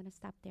 I'm going to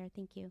stop there.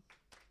 Thank you.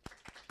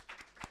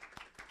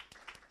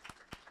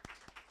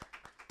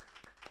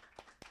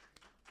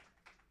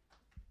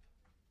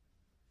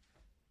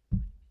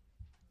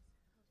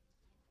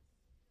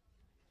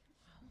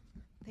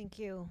 Thank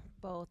you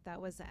both.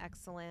 That was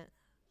excellent.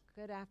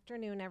 Good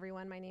afternoon,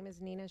 everyone. My name is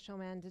Nevien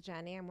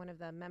Shaabneh. I'm one of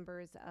the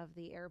members of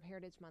the Arab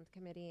Heritage Month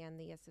Committee and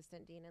the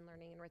Assistant Dean in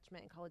Learning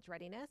Enrichment and College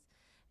Readiness.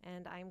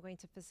 And I'm going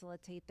to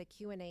facilitate the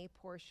Q&A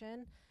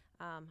portion.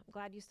 I'm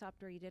glad you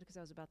stopped where you did because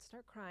I was about to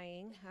start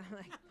crying. I'm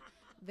like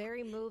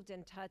very moved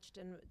and touched,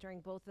 and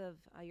during both of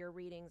your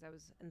readings I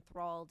was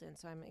enthralled, and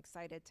so I'm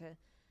excited to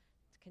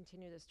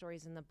continue the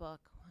stories in the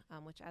book,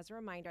 which, as a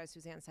reminder, as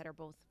Suzanne said, are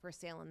both for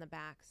sale in the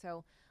back.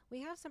 So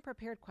we have some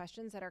prepared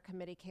questions that our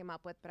committee came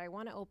up with, but I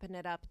want to open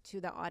it up to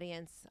the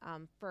audience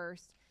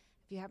first.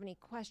 If you have any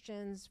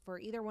questions for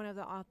either one of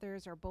the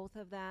authors or both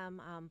of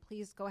them,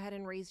 please go ahead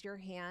and raise your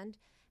hand,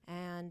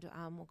 and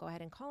we'll go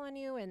ahead and call on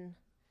you. And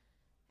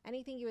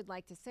anything you would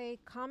like to say,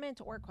 comment,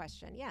 or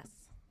question. Yes?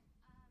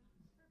 What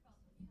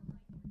motivated you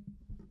really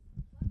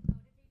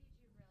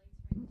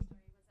to write the story?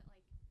 Was it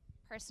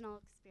like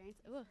personal experience?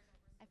 Ooh,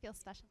 I feel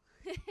special.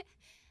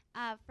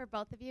 For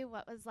both of you,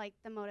 what was like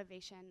the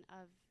motivation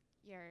of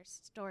your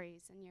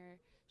stories and your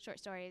short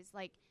stories?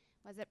 Like,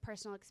 was it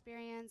personal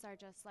experience or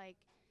just like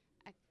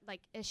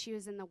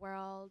issues in the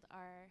world,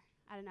 or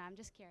I don't know, I'm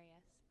just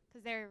curious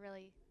because they're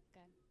really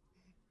good.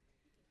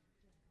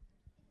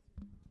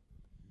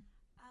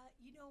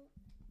 You know,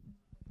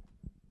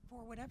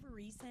 for whatever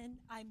reason,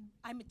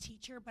 I'm a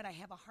teacher, but I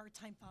have a hard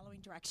time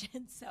following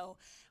directions. So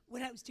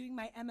when I was doing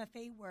my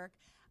MFA work,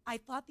 I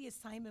thought the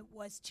assignment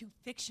was to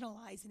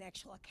fictionalize an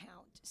actual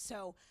account.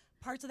 So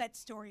parts of that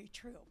story are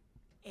true.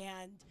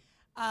 And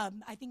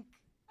I think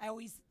I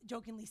always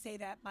jokingly say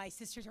that my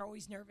sisters are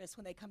always nervous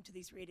when they come to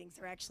these readings.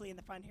 They're actually in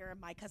the front here,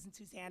 my cousin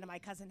Suzanne and my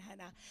cousin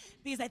Henna,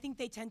 because I think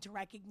they tend to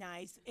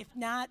recognize, if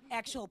not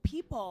actual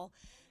people,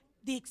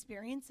 the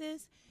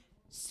experiences.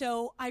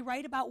 So I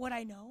write about what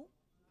I know,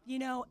 you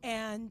know,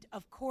 and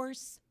of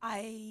course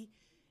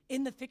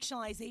in the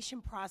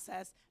fictionalization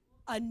process,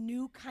 a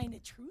new kind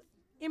of truth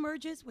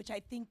emerges, which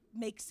I think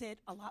makes it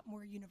a lot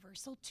more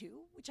universal too,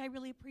 which I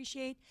really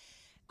appreciate.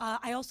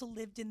 I also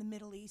lived in the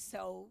Middle East,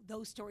 so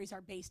those stories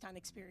are based on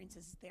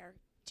experiences there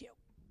too.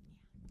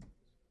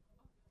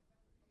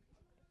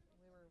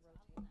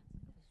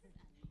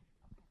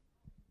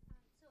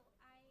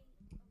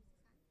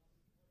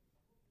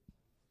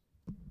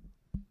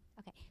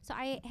 So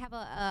I have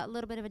a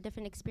little bit of a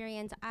different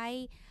experience.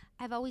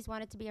 I've always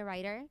wanted to be a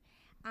writer,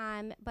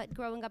 but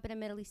growing up in a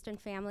Middle Eastern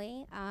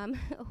family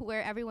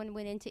where everyone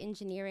went into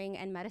engineering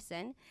and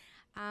medicine,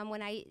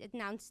 when I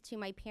announced to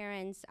my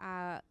parents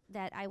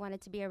that I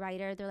wanted to be a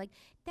writer, they're like,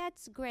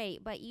 that's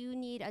great, but you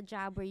need a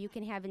job where you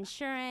can have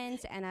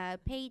insurance and a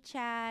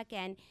paycheck.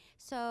 And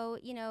so,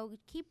 you know,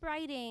 keep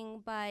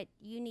writing, but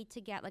you need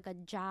to get like a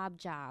job.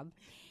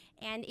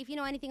 And if you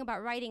know anything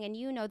about writing, and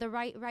you know, the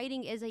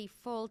writing is a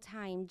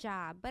full-time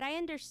job. But I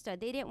understood.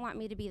 They didn't want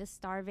me to be the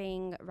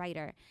starving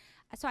writer.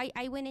 So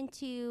I went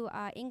into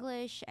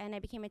English, and I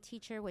became a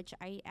teacher, which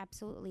I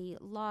absolutely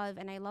love.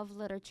 And I love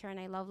literature, and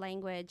I love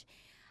language.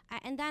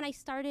 And then I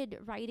started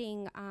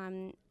writing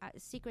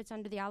Secrets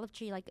Under the Olive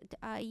Tree like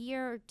a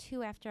year or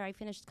two after I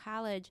finished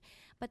college.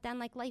 But then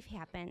like life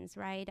happens,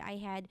 right? I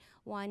had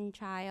one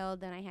child,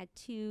 then I had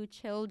two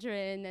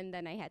children, and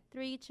then I had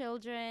three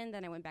children.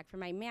 Then I went back for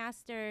my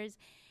master's.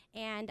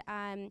 And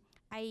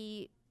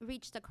I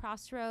reached a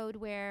crossroad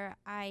where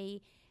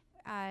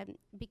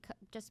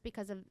just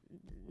because of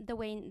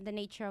the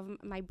nature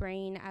of my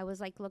brain, I was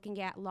like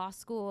looking at law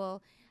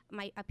school,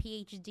 a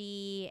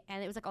PhD,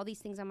 and it was like all these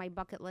things on my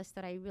bucket list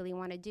that I really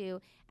want to do.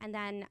 And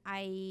then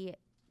I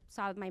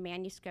saw my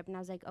manuscript, and I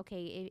was like,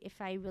 okay,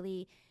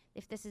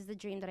 if this is the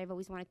dream that I've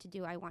always wanted to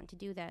do, I want to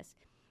do this.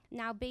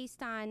 Now,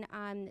 based on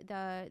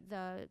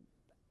the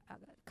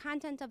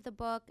content of the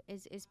book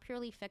is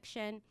purely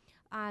fiction.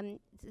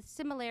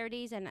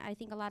 Similarities, and I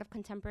think a lot of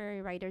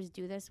contemporary writers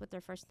do this with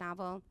their first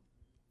novel,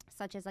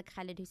 such as like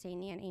Khaled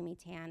Hosseini and Amy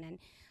Tan and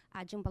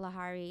Jhumpa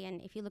Lahiri.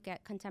 And if you look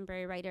at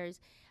contemporary writers,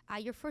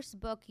 your first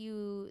book,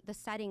 the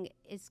setting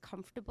is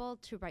comfortable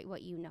to write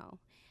what you know.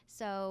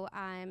 So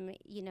I'm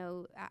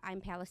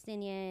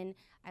Palestinian.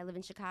 I live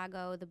in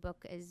Chicago. The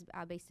book is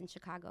based in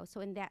Chicago.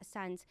 So in that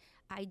sense,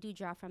 I do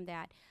draw from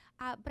that.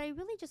 But I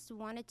really just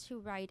wanted to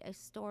write a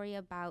story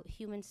about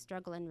human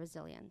struggle and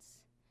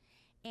resilience.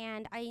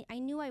 And I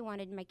knew I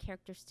wanted my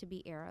characters to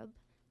be Arab.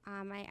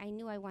 I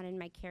knew I wanted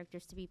my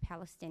characters to be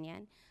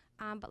Palestinian.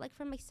 But like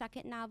for my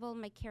second novel,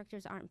 my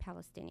characters aren't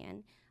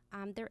Palestinian.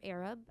 They're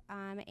Arab.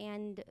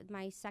 And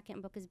my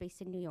second book is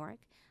based in New York.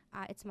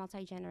 It's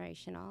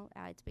multi-generational.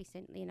 It's based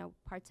in,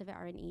 parts of it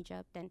are in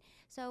Egypt. And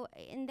so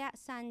in that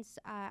sense,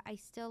 I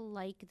still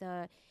like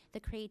the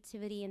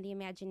creativity and the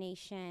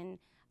imagination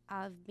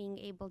of being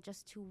able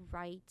just to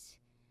write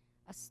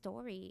a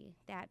story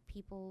that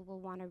people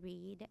will want to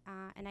read.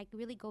 And I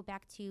really go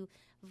back to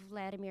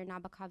Vladimir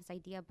Nabokov's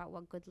idea about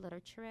what good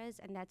literature is,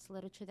 and that's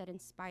literature that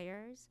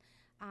inspires,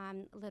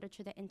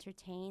 literature that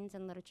entertains,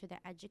 and literature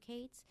that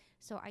educates.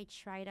 So I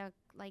try to,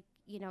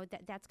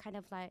 that's kind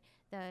of like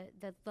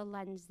the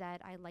lens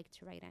that I like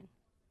to write in.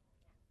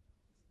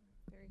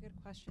 Very good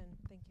question.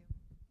 Thank you.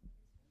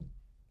 Can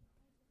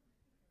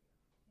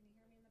you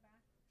hear me in the back?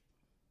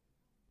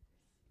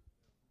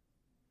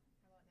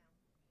 How about now?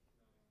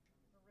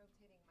 We're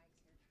rotating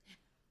mics here.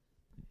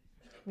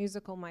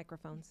 Musical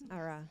microphones,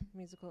 or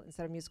musical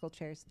instead of musical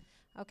chairs.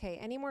 Okay,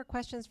 any more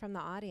questions from the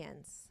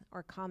audience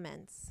or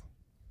comments?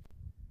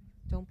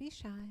 Don't be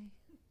shy.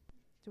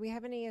 Do we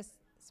have any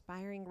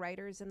aspiring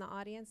writers in the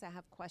audience that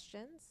have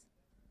questions?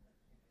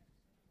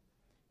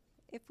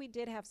 If we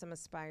did have some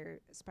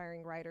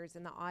aspiring writers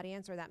in the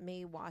audience or that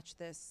may watch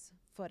this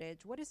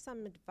footage, what is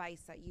some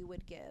advice that you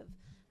would give?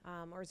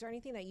 Or is there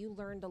anything that you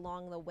learned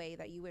along the way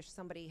that you wish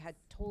somebody had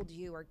told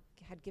you or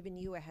had given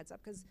you a heads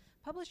up? Because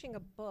publishing a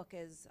book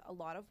is a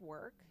lot of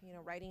work.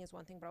 Writing is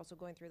one thing, but also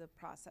going through the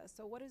process.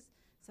 So what is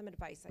some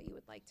advice that you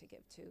would like to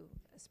give to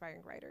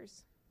aspiring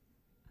writers?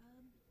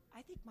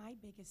 I think my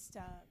biggest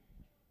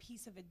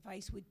piece of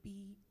advice would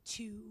be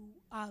to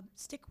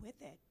stick with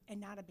it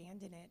and not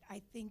abandon it.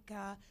 I think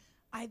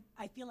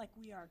I feel like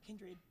we are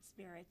kindred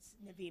spirits,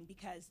 Nevien,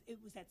 because it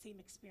was that same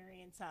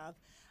experience of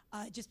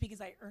just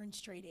because I earned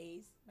straight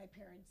A's, my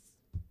parents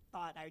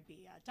thought I would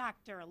be a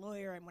doctor, a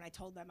lawyer, and when I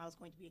told them I was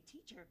going to be a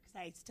teacher, because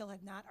I still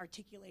had not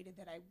articulated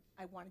that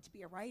I wanted to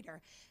be a writer,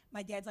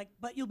 my dad's like,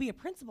 but you'll be a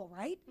principal,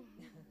 right?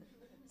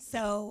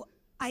 So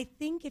I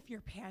think if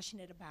you're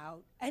passionate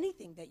about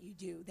anything that you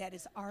do that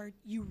is art,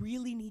 you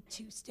really need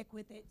to stick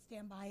with it,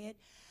 stand by it.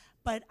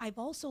 But I've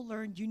also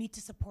learned you need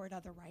to support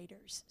other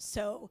writers.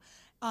 So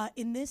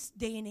in this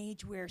day and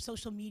age where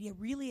social media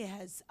really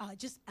has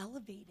just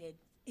elevated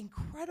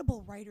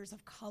incredible writers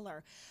of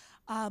color,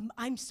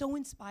 I'm so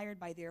inspired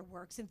by their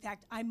works. In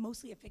fact, I'm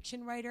mostly a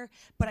fiction writer,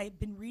 but I've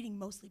been reading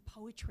mostly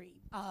poetry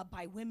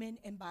by women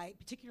and by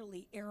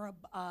particularly Arab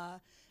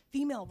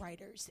female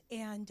writers.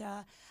 And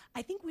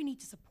I think we need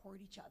to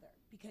support each other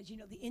because,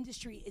 the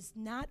industry is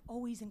not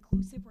always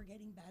inclusive. We're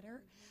getting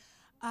better.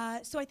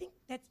 So I think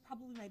that's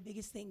probably my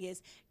biggest thing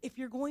is if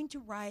you're going to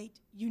write,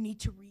 you need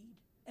to read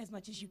as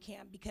much as you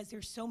can because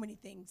there's so many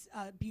things,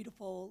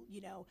 beautiful,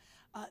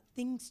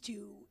 things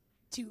to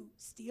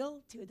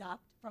steal, to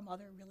adopt from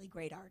other really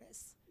great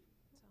artists.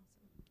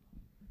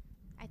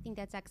 I think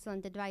that's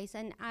excellent advice.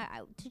 And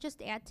to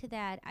just add to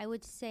that, I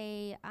would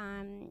say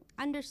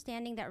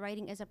understanding that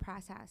writing is a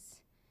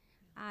process.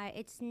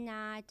 It's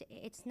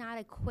not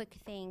a quick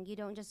thing. You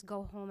don't just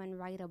go home and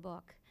write a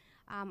book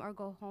or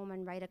go home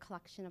and write a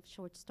collection of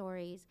short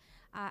stories.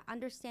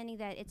 Understanding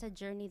that it's a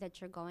journey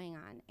that you're going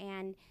on.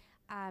 And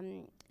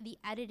the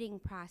editing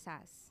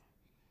process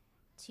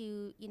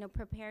to,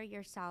 prepare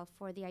yourself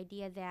for the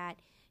idea that,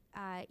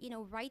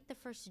 write the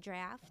first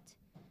draft.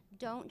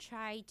 Don't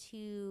try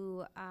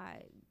to,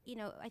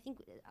 I think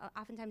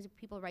oftentimes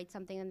people write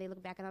something and they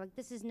look back and they're like,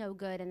 this is no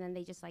good, and then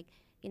they just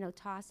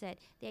toss it.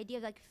 The idea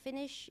of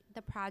finish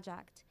the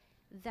project,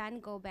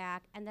 then go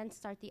back and then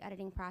start the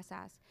editing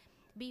process.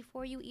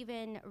 Before you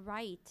even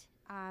write,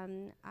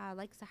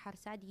 like Sahar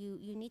said,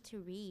 you need to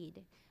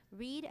read.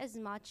 Read as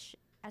much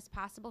as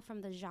possible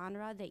from the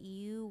genre that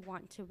you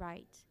want to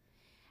write.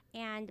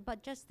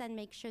 But just then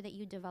make sure that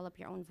you develop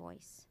your own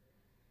voice.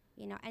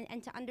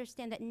 And to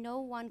understand that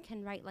no one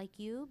can write like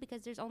you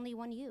because there's only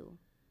one you.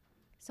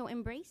 So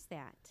embrace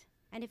that.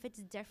 And if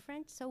it's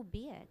different, so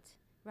be it,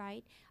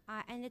 right?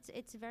 And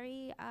it's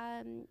very,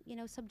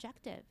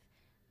 subjective.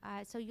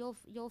 So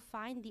you'll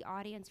find the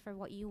audience for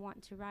what you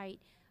want to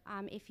write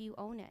if you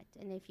own it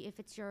and if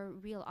it's your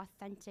real,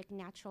 authentic,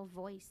 natural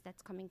voice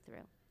that's coming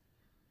through.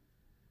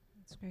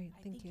 That's great.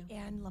 Thank you.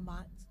 Anne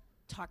Lamont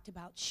talked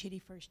about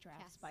shitty first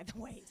drafts, by the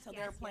way. So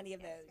there are plenty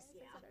of those.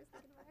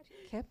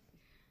 Kip?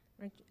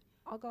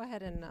 I'll go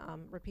ahead and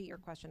repeat your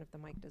question if the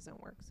mic doesn't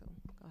work, so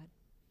go ahead.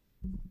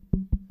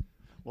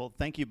 Well,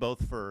 thank you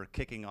both for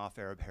kicking off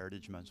Arab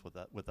Heritage Month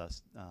with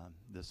us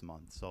this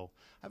month. So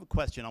I have a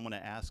question I want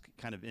to ask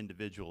kind of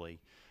individually.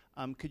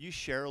 Could you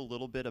share a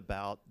little bit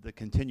about the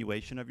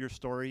continuation of your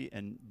story,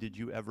 and did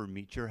you ever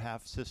meet your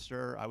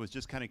half-sister? I was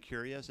just kind of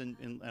curious, and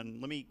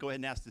let me go ahead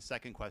and ask the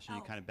second question.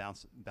 You kind of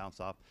bounce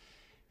off.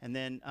 And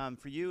then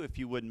for you, if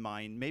you wouldn't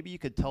mind, maybe you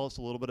could tell us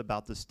a little bit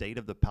about the state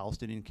of the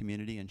Palestinian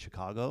community in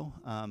Chicago.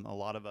 A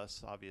lot of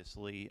us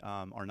obviously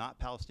are not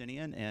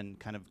Palestinian and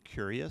kind of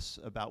curious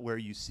about where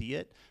you see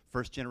it.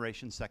 First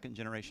generation, second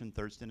generation,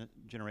 third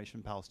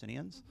generation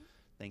Palestinians. Mm-hmm.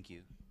 Thank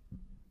you.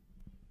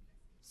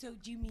 So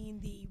do you mean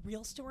the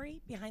real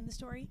story behind the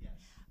story? Yes.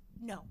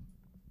 No,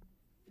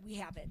 we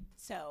haven't.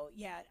 So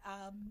yeah,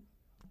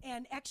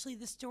 and actually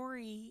the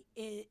story,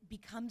 it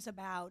becomes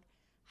about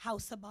how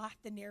Sabah,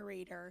 the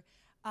narrator,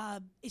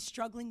 is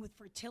struggling with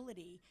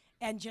fertility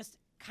and just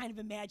kind of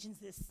imagines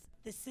this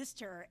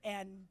sister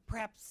and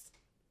perhaps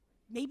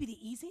maybe the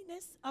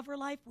easiness of her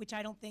life, which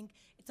I don't think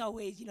it's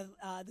always,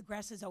 the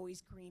grass is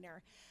always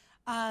greener.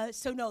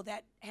 So no,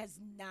 that has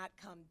not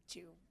come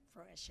to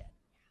fruition.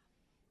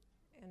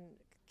 And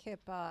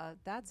Kip,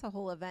 that's a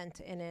whole event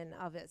in and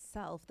of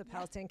itself, the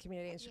Palestinian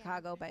community in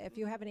Chicago. But if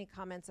you have any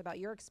comments about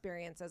your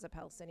experience as a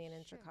Palestinian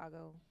in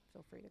Chicago,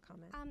 feel free to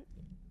comment.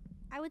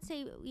 I would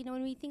say,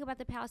 when we think about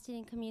the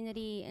Palestinian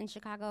community in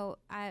Chicago,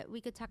 we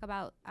could talk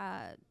about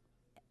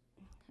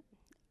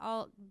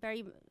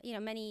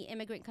many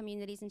immigrant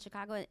communities in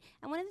Chicago.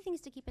 And one of the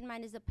things to keep in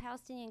mind is the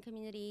Palestinian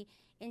community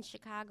in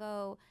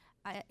Chicago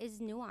is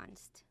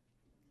nuanced,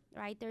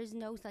 right? There's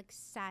no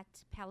set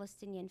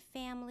Palestinian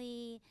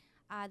family.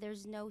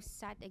 There's no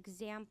set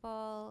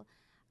example.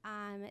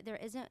 There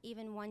isn't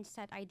even one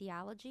set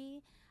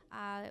ideology.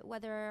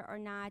 Whether or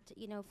not,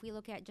 if we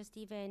look at just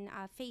even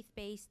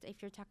faith-based,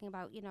 if you're talking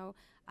about,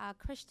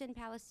 Christian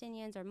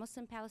Palestinians or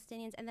Muslim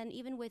Palestinians, and then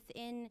even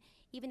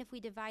if we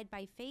divide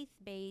by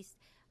faith-based,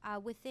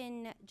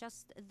 within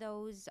just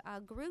those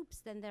groups,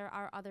 then there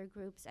are other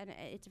groups, and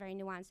it's very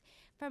nuanced.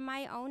 From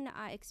my own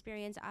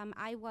experience,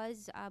 I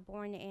was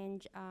born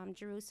in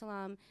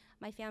Jerusalem.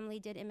 My family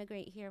did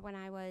immigrate here when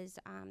I was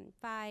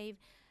 5.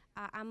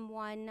 I'm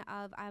one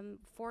of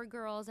 4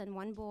 girls and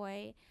 1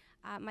 boy.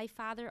 My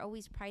father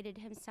always prided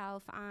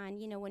himself on,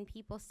 when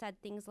people said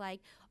things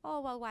like, oh,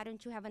 well, why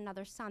don't you have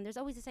another son? There's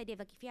always this idea of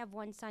if you have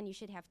 1 son, you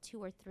should have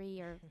 2 or 3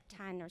 or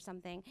 10 or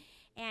something.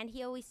 And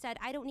he always said,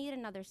 I don't need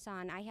another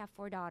son. I have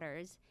 4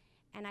 daughters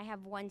and I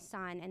have 1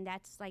 son, and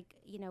that's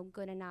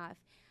good enough.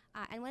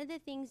 And one of the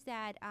things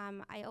that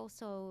I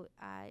also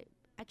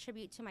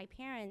attribute to my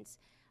parents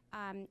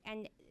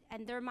and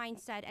their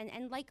mindset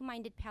and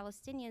like-minded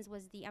Palestinians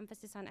was the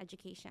emphasis on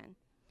education.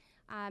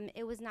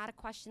 It was not a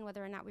question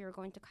whether or not we were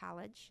going to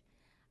college.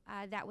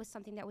 That was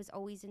something that was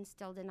always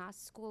instilled in us.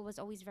 School was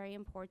always very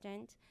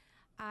important.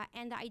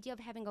 And the idea of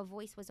having a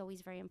voice was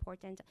always very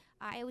important.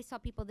 I always tell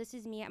people, this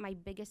is me at my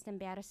biggest and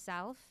baddest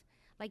self.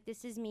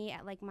 This is me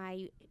at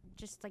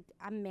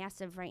I'm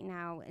massive right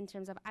now in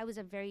terms of, I was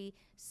a very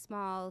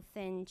small,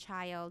 thin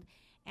child.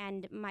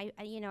 And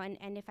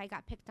and if I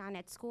got picked on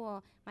at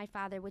school, my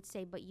father would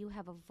say, but you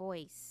have a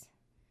voice.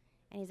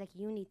 And he's like,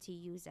 you need to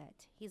use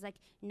it. He's like,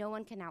 no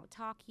one can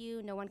out-talk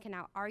you. No one can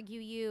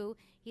out-argue you.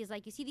 He's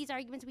like, you see these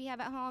arguments we have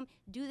at home?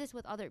 Do this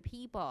with other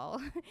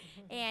people.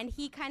 And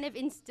he kind of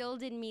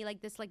instilled in me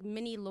this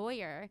mini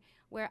lawyer,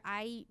 where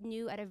I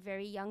knew at a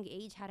very young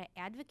age how to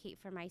advocate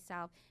for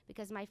myself,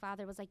 because my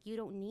father was like, you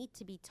don't need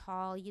to be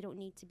tall. You don't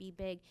need to be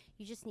big.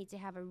 You just need to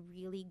have a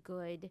really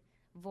good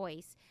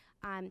voice.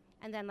 And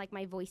then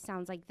my voice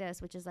sounds like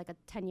this, which is like a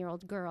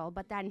 10-year-old girl.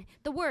 But then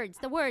the words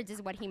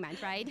is what he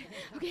meant, right?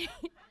 Okay.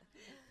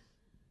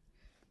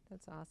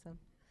 That's awesome.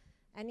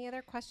 Any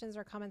other questions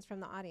or comments from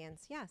the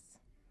audience? Yes.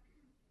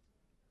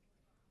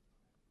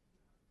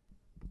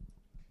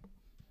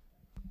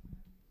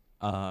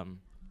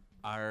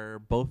 Are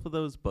both of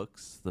those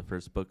books the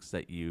first books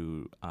that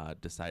you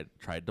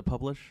tried to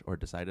publish, or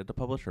decided to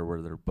publish, or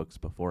were there books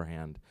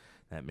beforehand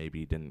that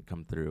maybe didn't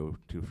come through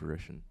to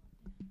fruition?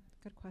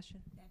 Good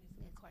question. That is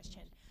a good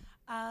question.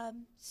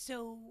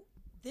 So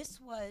this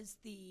was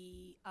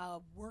the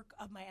work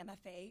of my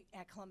MFA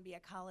at Columbia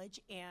College,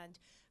 and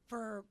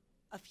for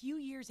a few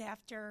years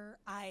after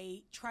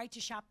I tried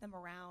to shop them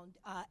around,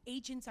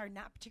 agents are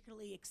not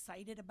particularly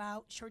excited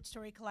about short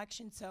story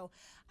collections, so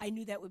I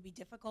knew that would be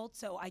difficult,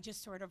 so I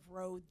just sort of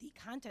rode the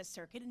contest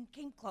circuit and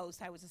came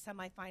close. I was a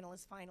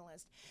semi-finalist,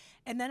 finalist.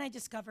 And then I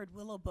discovered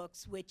Willow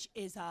Books, which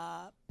is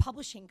a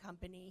publishing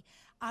company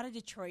out of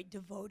Detroit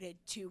devoted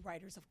to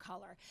writers of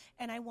color,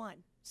 and I won.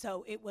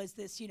 So it was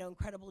this,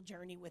 incredible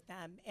journey with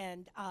them,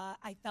 and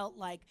I felt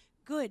like,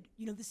 good,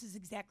 this is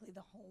exactly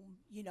the home,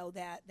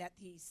 that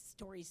these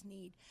stories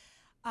need.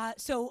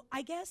 So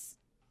I guess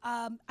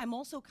I'm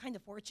also kind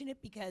of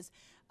fortunate because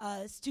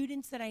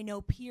students that I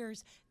know,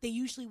 peers, they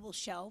usually will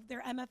shelve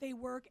their MFA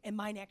work, and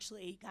mine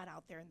actually got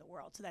out there in the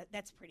world, so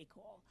that's pretty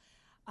cool.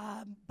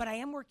 But I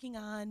am working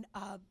on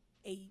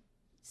a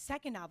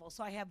second novel,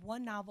 so I have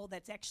one novel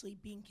that's actually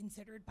being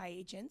considered by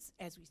agents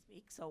as we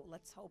speak, so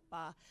let's hope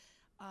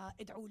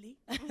ادعوا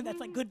That's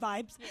like good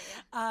vibes.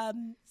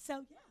 So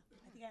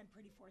yeah, I think I'm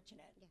pretty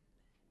fortunate.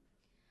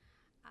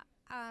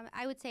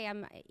 I would say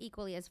I'm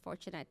equally as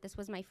fortunate. This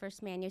was my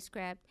first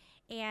manuscript,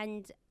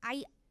 and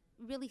I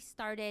really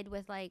started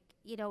with like,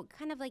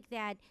 kind of like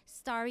that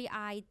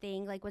starry-eyed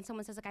thing, like when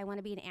someone says like I want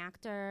to be an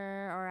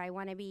actor, or I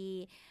want to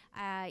be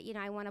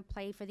I want to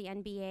play for the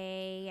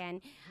NBA, and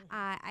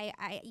I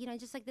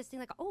just like this thing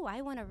like, oh,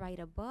 I want to write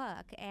a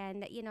book,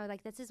 and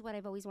like this is what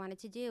I've always wanted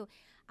to do.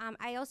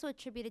 I also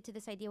attribute it to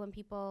this idea when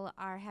people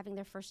are having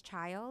their first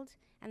child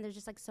and they're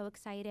just like so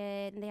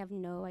excited and they have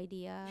no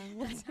idea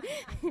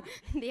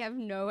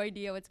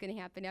what's going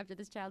to happen after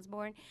this child's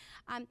born.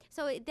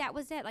 So that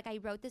was it. Like I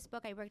wrote this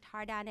book, I worked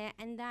hard on it,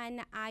 and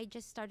then I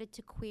just started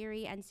to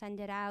query and send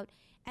it out,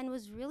 and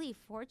was really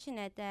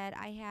fortunate that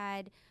I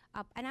had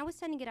and I was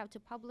sending it out to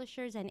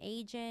publishers and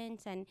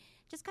agents, and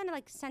just kind of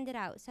like send it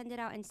out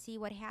and see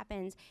what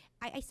happens.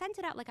 I sent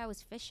it out like I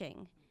was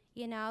fishing.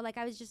 Like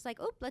I was just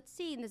like, oh, let's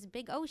see in this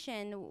big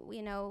ocean,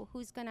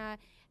 who's gonna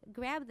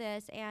grab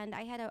this. And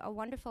I had a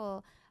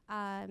wonderful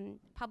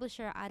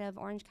publisher out of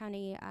Orange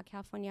County,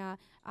 California,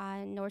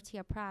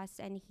 Nortia Press,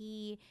 and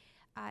he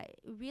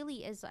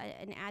really is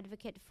an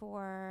advocate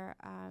for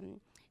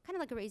kind of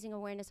like raising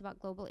awareness about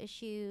global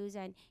issues.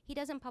 And he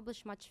doesn't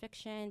publish much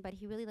fiction, but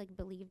he really like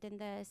believed in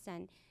this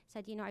and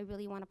said, I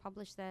really want to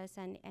publish this,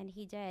 and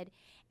he did.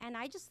 And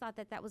I just thought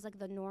that was like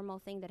the normal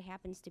thing that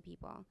happens to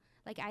people.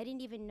 Like I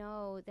didn't even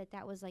know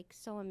that was like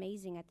so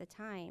amazing at the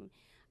time,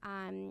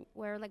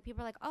 where like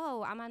people are like,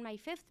 oh, I'm on my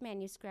 5th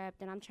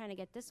manuscript and I'm trying to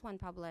get this one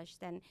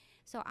published. And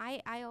so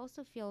I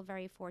also feel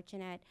very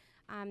fortunate.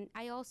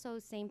 I also,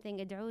 same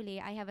thing,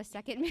 ادعوا I have a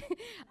second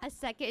a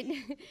second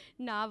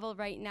novel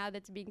right now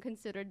that's being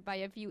considered by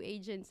a few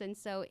agents, and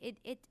so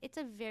it's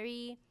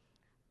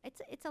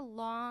a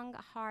long,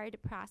 hard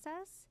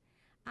process.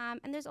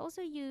 And there's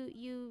also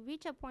you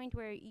reach a point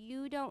where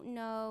you don't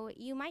know,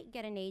 you might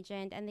get an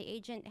agent and the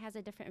agent has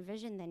a different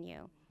vision than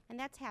you, and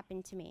that's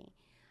happened to me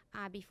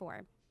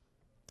before.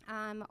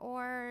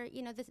 Or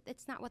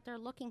it's not what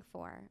they're looking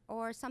for,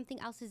 or something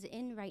else is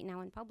in right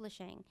now in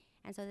publishing,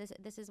 and so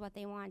this is what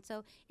they want.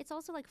 So it's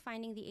also like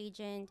finding the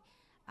agent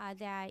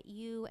that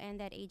you and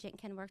that agent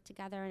can work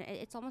together, and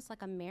it's almost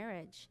like a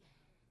marriage,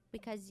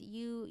 because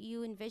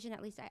you envision,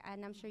 at least,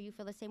 and I'm sure you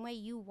feel the same way,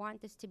 you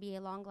want this to be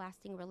a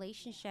long-lasting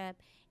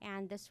relationship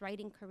and this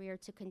writing career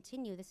to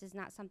continue. This is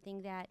not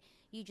something that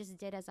you just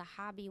did as a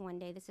hobby one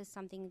day. This is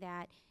something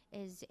that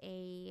is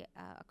a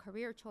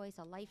career choice,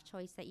 a life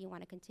choice that you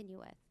want to continue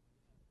with.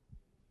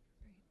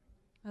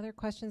 Other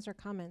questions or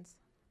comments?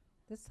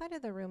 This side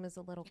of the room is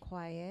a little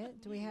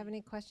quiet. Do we have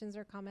any questions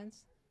or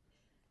comments?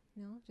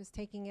 No, just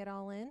taking it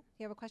all in.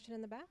 You have a question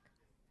in the back?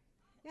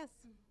 Yes,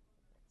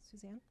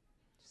 Suzanne.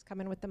 Just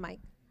come in with the mic.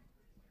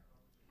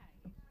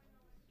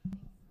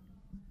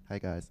 Hi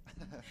guys.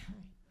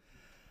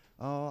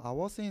 I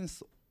was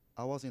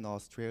in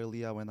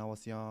Australia when I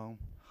was young,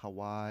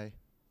 Hawaii,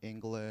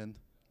 England,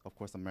 of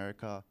course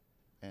America,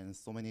 and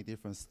so many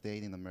different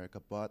states in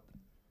America. But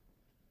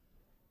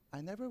I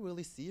never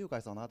really see you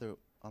guys on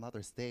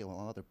another state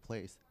or another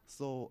place.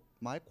 So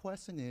my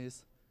question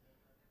is,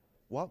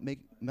 what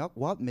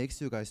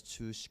makes you guys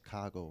choose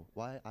Chicago?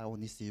 Why I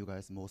only see you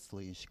guys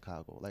mostly in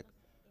Chicago? Like,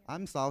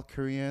 I'm South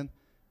Korean,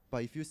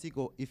 but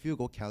if you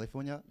go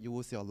California, you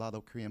will see a lot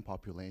of Korean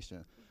population.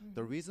 Mm-hmm.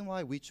 The reason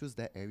why we choose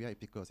that area is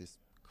because it's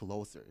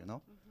closer, Mm-hmm.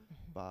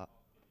 But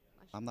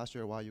I'm not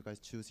sure why you guys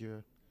choose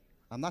here.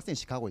 I'm not saying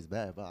Chicago is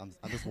bad, but I'm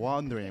just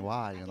wondering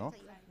why,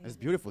 It's a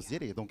beautiful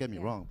city, don't get me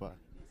wrong, but.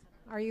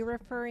 Are you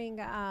referring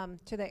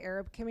to the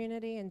Arab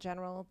community in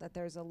general, that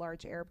there's a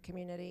large Arab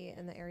community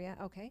in the area?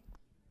 Okay.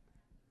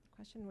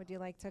 Question, would you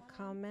like to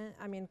comment?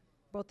 I mean,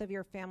 both of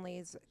your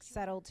families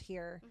settled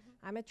here.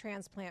 Mm-hmm. I'm a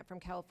transplant from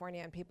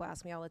California, and people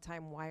ask me all the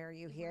time, why are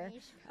you here?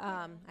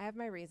 I have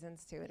my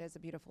reasons too. It is a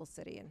beautiful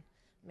city, and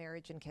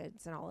marriage and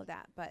kids and all of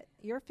that. But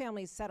your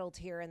family's settled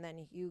here, and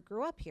then you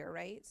grew up here,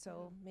 right?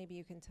 So maybe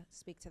you can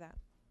speak to that.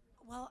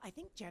 Well, I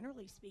think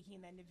generally speaking,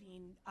 and then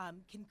Nevien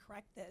can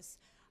correct this,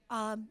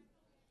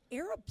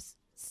 Arabs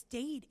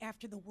stayed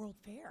after the World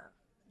Fair,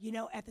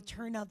 at the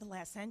turn of the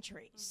last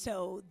century.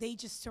 So they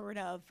just sort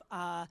of,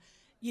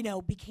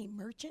 became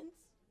merchants.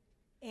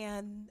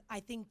 And I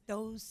think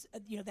those,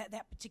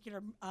 that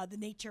particular, the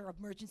nature of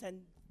merchants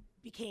and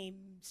became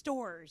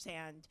stores,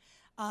 and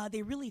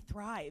they really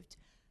thrived.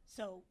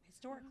 So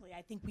historically,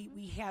 I think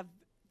we have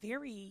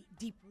very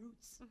deep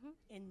roots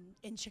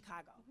in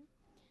Chicago.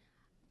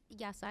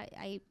 Yes,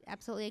 I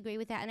absolutely agree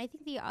with that. And I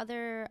think the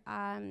other,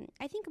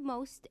 I think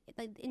most,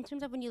 like, in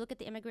terms of when you look at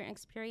the immigrant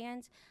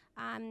experience,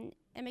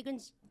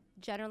 immigrants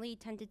generally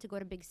tended to go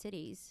to big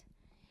cities.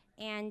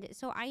 And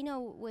so I know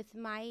with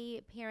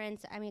my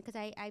parents, I mean, because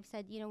I've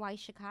said, why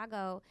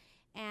Chicago?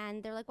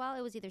 And they're like, well,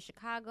 it was either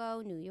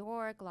Chicago, New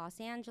York, Los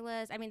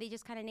Angeles. I mean, they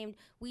just kind of named,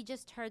 we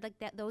just heard like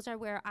that those are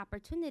where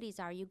opportunities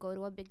are. You go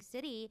to a big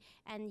city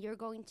and you're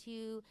going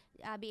to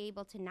be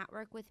able to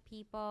network with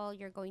people.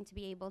 You're going to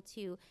be able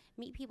to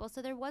meet people.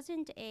 So there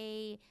wasn't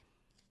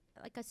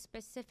like a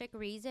specific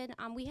reason.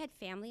 We had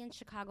family in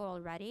Chicago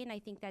already, and I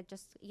think that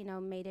just,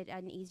 made it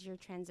an easier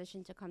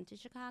transition to come to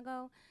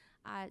Chicago.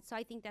 So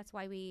I think that's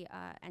why we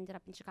ended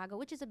up in Chicago,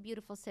 which is a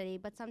beautiful city.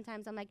 But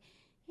sometimes I'm like,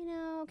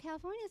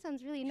 California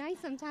sounds really nice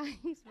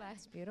sometimes. But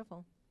It's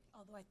beautiful.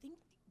 Although I think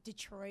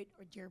Detroit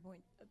or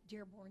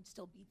Dearborn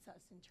still beats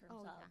us in terms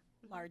of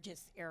yeah.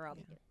 largest Arab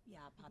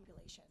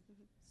population.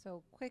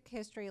 So, quick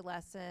history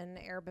lesson.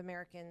 Arab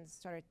Americans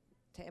started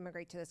to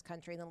immigrate to this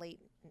country in the late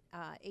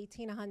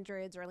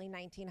 1800s, early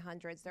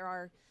 1900s. There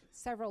are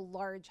several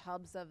large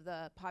hubs of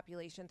the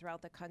population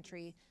throughout the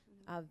country,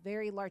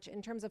 very large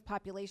in terms of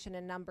population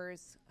and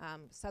numbers.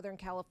 Southern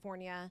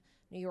California,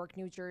 New York,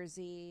 New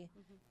Jersey,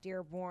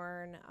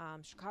 Dearborn,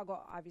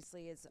 Chicago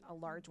obviously is a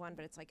large one,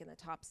 but it's like in the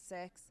top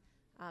 6.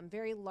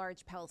 Very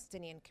large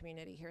Palestinian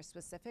community here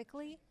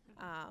specifically.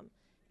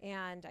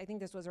 And I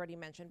think this was already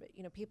mentioned,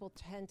 but people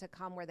tend to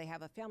come where they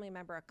have a family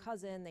member, a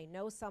cousin, they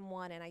know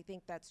someone, and I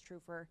think that's true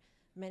for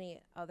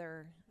many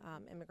other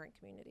immigrant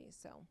communities.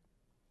 So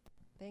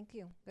thank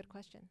you. Good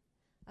question.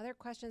 Other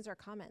questions or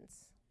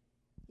comments?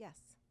 Yes.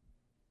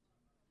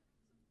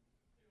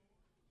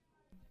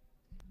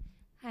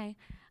 Hi.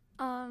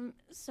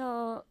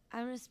 So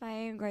I'm an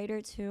aspiring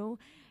writer too,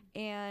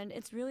 and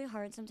it's really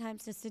hard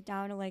sometimes to sit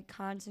down and like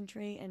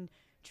concentrate and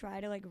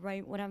try to like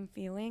write what I'm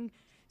feeling.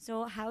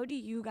 So how do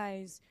you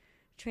guys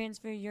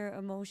transfer your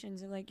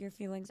emotions and like your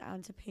feelings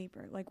onto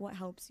paper? Like what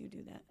helps you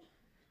do that?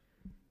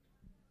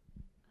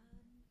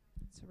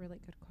 It's a really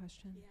good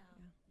question. Yeah.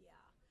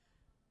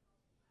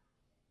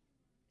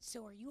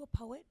 So are you a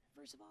poet,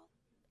 first of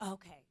all?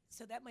 Okay,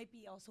 so that might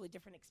be also a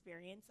different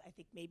experience, I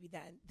think, maybe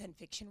than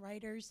fiction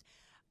writers.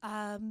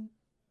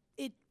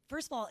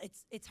 First of all,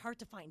 it's hard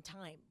to find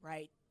time,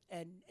 right?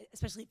 And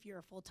especially if you're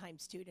a full-time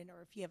student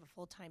or if you have a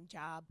full-time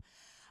job.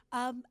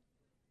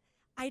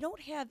 I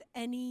don't have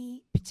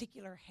any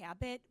particular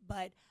habit,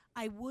 but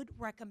I would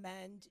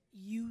recommend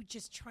you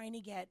just trying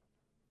to get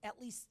at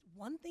least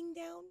one thing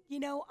down,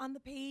 on the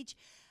page.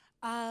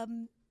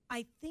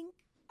 I think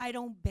I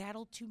don't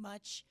battle too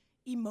much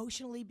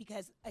emotionally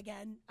because,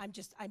 again, I'm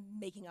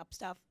making up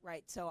stuff,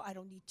 right? So I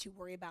don't need to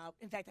worry about,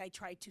 in fact, I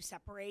try to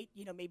separate,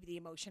 maybe the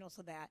emotional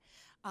so that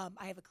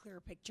I have a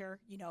clearer picture,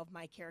 of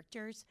my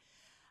characters.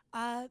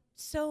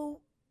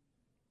 So,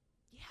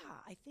 yeah,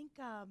 I think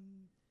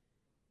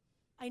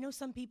I know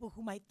some people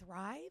who might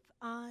thrive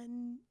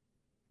on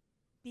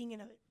being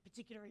in a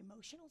particular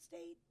emotional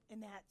state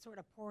and that sort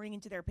of pouring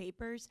into their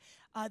papers.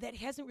 That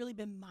hasn't really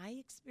been my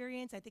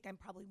experience. I think I'm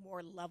probably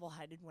more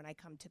level-headed when I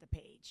come to the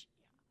page.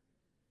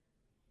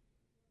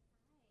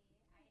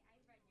 I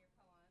read your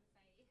poems.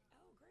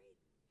 Oh, great.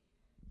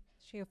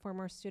 Is she a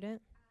former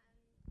student?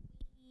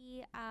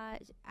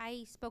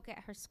 I spoke at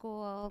her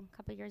school a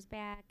couple years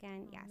back,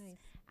 and yes,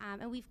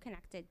 Nice. and we've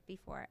connected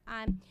before.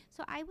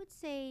 So I would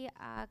say,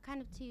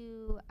 kind of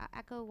to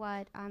echo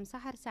what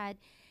Sahar said,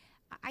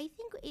 I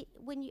think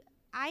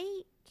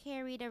I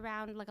carried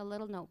around like a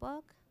little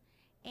notebook,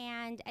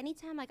 and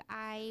anytime like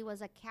I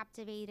was like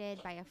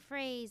captivated by a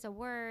phrase, a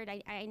word,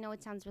 I know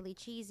it sounds really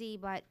cheesy,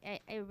 but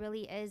it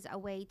really is a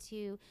way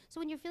to. So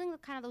when you're feeling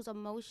kind of those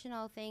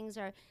emotional things,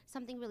 or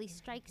something really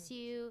strikes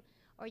you,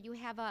 or you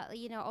have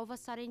all of a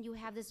sudden you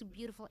have this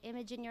beautiful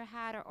image in your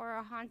head, or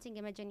a haunting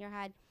image in your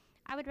head,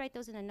 I would write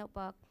those in a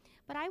notebook.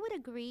 But I would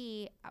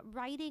agree,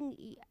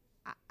 writing,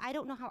 I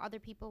don't know how other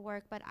people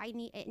work, but I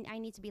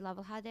need to be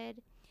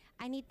level-headed.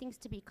 I need things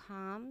to be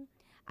calm.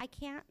 I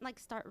can't like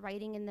start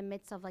writing in the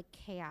midst of like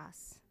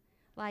chaos.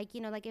 Like,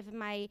 like if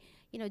my,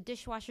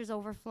 dishwasher's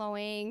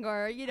overflowing,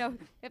 or,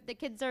 if the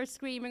kids are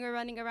screaming or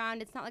running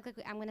around, it's not like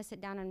I'm going to sit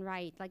down and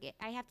write. Like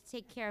I have to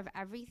take care of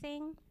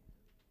everything.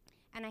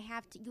 And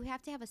you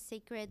have to have a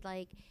sacred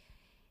like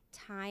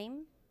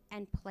time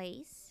and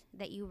place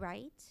that you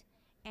write,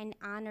 and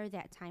honor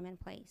that time and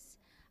place.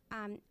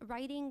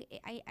 Writing,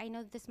 I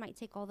know this might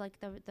take all like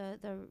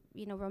the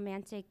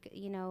romantic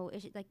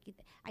like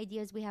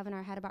ideas we have in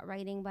our head about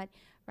writing, but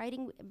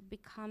writing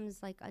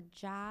becomes like a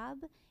job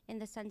in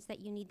the sense that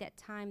you need that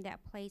time,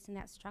 that place, and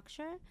that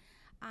structure.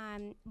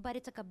 But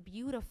it's like a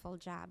beautiful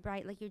job,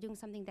 right? Like you're doing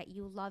something that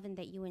you love and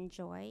that you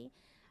enjoy.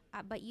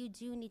 But you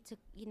do need to,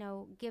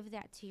 give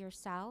that to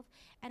yourself.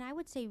 And I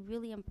would say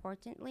really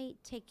importantly,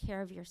 take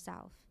care of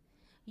yourself.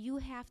 You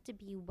have to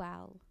be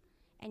well,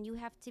 and you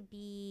have to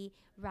be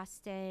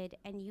rested,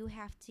 and you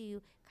have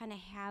to kind of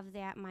have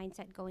that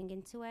mindset going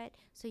into it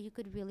so you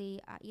could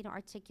really,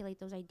 articulate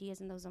those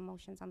ideas and those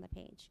emotions on the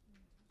page.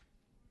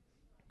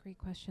 Great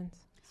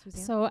questions.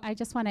 Suzanne? So I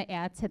just want to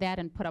add to that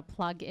and put a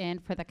plug in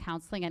for the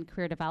Counseling and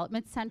Career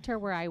Development Center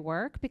where I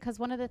work, because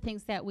one of the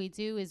things that we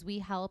do is we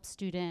help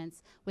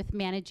students with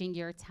managing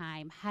your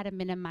time, how to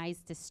minimize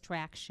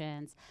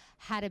distractions,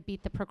 how to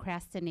beat the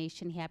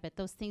procrastination habit,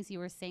 those things you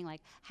were saying,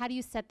 like how do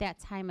you set that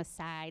time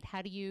aside,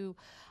 how do you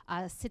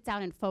sit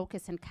down and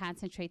focus and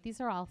concentrate. These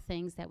are all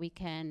things that we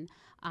can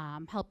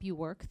help you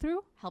work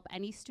through, help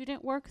any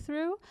student work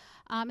through.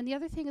 And the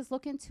other thing is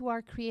look into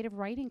our creative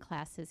writing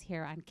classes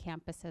here on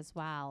campus as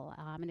well.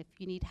 And if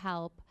you need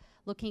help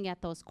looking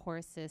at those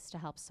courses to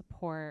help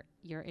support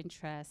your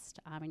interest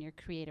and your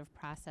creative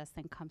process,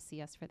 then come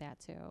see us for that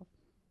too.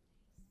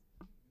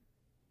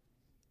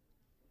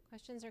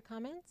 Questions or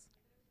comments?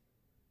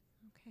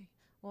 Okay.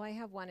 Well, I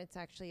have one. It's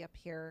actually up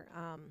here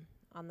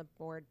on the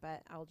board,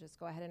 but I'll just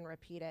go ahead and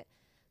repeat it.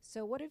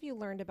 So what have you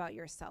learned about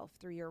yourself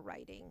through your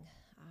writing?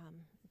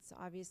 It's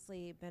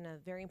obviously been a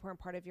very important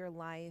part of your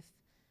life.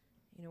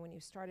 You know, when you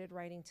started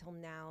writing till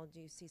now, do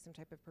you see some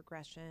type of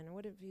progression?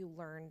 What have you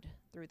learned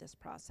through this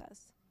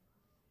process?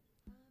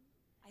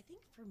 I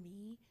think for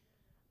me,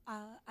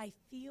 I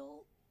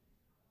feel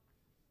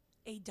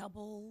a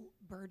double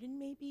burden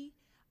maybe.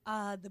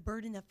 The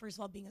burden of, first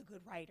of all, being a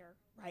good writer,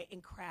 right,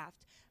 in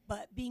craft,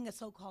 but being a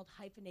so-called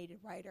hyphenated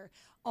writer,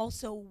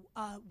 also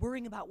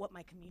worrying about what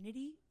my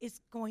community is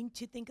going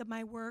to think of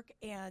my work,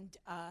 and,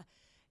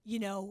 you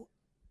know,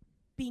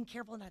 being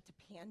careful not to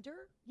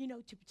pander, you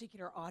know, to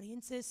particular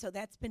audiences. So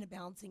that's been a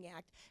balancing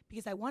act,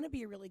 because I want to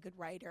be a really good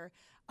writer,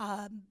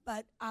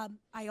 but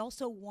I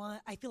also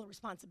I feel a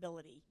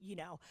responsibility, you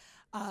know,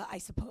 I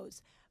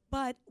suppose.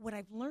 But what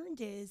I've learned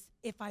is,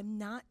 if I'm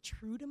not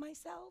true to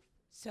myself,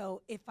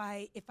 so if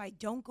I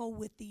don't go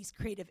with these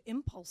creative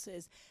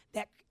impulses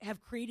that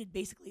have created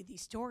basically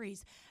these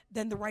stories,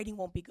 then the writing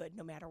won't be good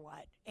no matter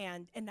what.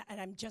 And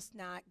I'm just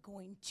not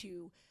going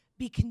to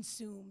be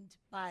consumed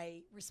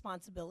by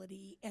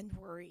responsibility and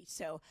worry.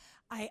 So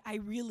I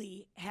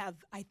really have,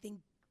 I think,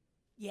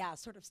 yeah,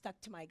 sort of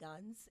stuck to my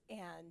guns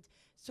and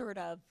sort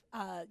of,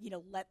 you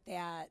know, let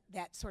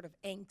that sort of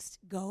angst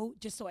go,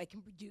 just so I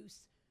can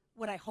produce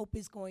what I hope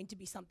is going to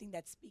be something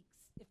that speaks,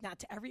 if not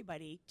to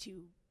everybody,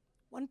 to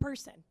one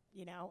person,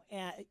 you know,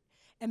 and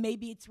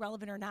maybe it's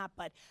relevant or not,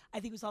 but I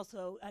think it was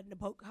also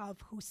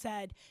Nabokov who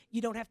said, you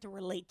don't have to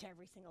relate to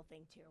every single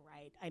thing too,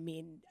 right? I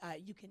mean,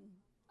 you can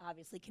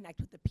obviously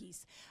connect with the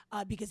piece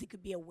because it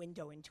could be a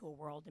window into a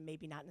world and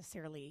maybe not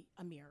necessarily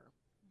a mirror.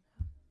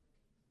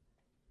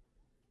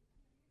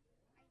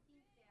 I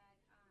think that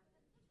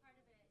part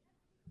of it.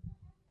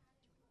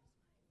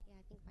 Yeah,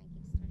 I think mine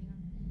keeps turning on.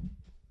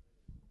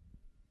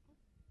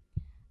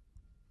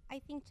 I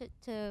think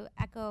to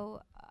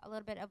echo a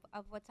little bit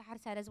of what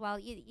Sahar said as well,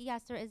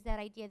 yes, there is that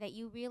idea that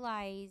you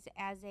realize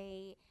as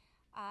a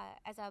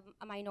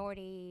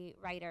minority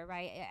writer,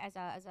 right, as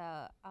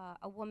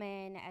a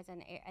woman, as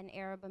an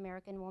Arab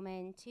American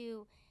woman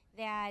too,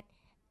 that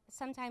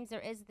sometimes there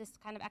is this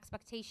kind of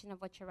expectation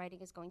of what your writing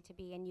is going to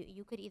be, and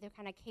you could either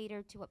kind of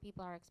cater to what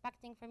people are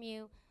expecting from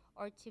you,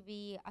 or to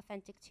be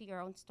authentic to your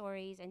own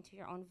stories and to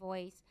your own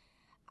voice.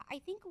 I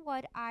think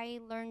what I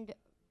learned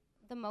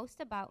the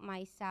most about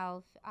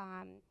myself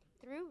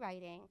through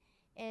writing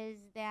is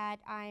that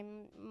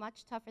I'm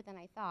much tougher than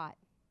I thought,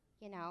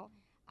 you know,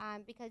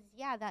 because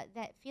yeah,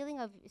 that feeling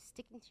of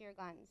sticking to your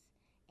guns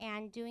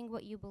and doing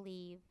what you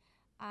believe,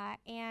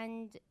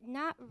 and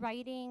not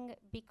writing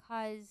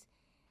because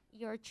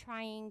you're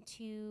trying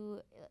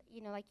to,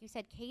 you know, like you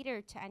said,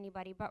 cater to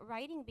anybody, but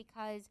writing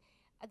because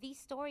these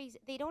stories,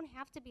 they don't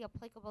have to be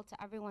applicable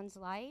to everyone's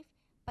life,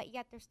 but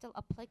yet they're still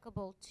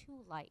applicable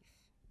to life.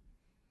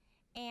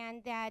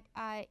 And that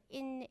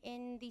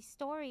in these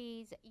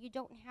stories, you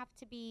don't have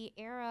to be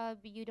Arab,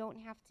 you don't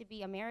have to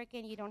be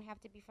American, you don't have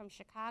to be from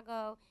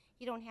Chicago,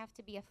 you don't have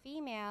to be a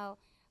female,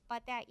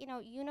 but that, you know,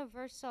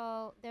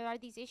 universal, there are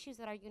these issues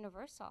that are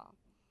universal.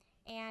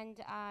 And,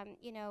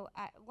 you know,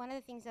 one of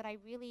the things that I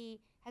really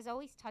has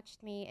always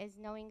touched me is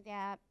knowing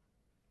that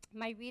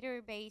my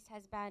reader base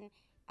has been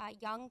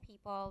young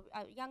people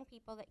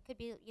that could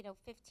be, you know,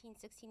 15,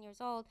 16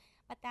 years old.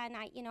 But then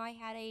I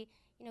had a,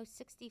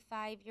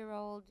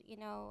 65-year-old,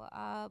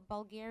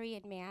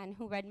 Bulgarian man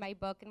who read my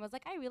book and was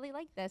like, I really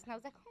like this. And I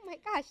was like, oh my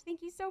gosh,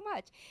 thank you so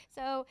much.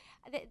 So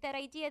that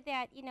idea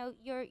that, you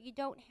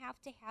don't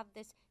have to have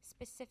this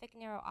specific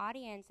narrow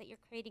audience, that you're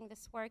creating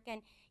this work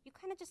and you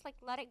kind of just like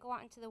let it go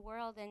out into the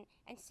world and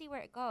see where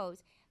it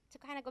goes. To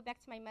kind of go back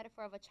to my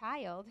metaphor of a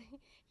child,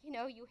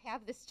 you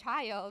have this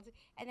child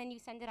and then you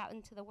send it out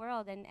into the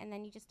world and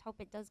then you just hope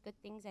it does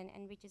good things and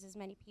reaches as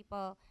many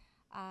people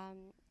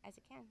as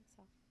it can.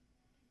 So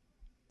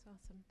that's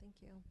awesome. Thank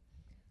you.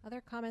 Other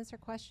comments or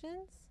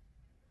questions?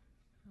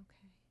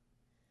 Okay.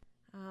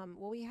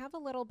 Well, we have a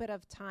little bit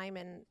of time,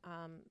 and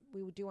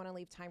we do want to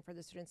leave time for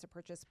the students to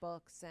purchase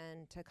books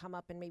and to come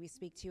up and maybe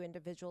speak to you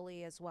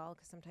individually as well,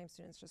 because sometimes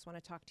students just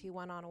want to talk to you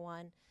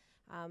one-on-one.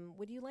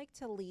 Would you like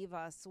to leave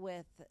us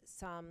with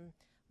some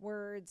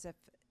words if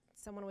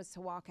someone was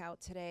to walk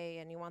out today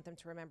and you want them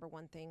to remember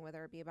one thing,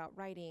 whether it be about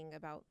writing,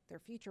 about their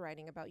future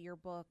writing, about your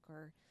book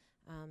or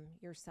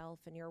yourself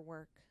and your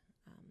work,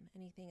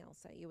 anything else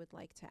that you would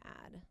like to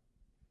add?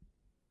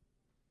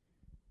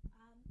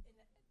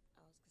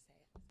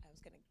 I was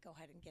going to go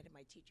ahead and get in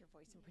my teacher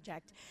voice and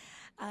project.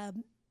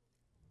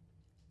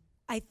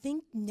 I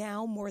think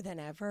now more than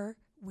ever,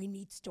 we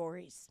need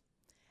stories.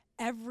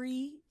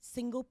 Every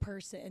single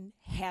person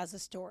has a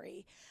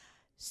story.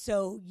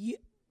 So you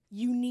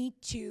need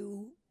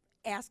to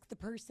ask the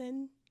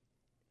person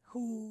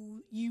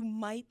who you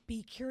might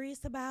be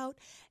curious about,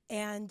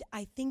 and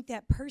I think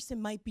that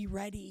person might be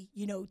ready,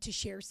 to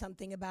share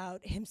something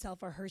about himself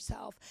or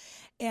herself.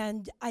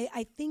 And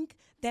I think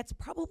that's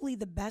probably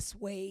the best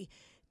way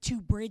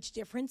to bridge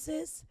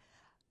differences.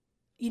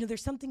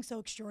 There's something so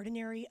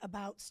extraordinary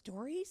about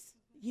stories,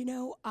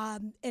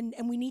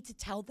 and we need to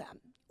tell them,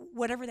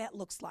 whatever that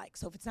looks like.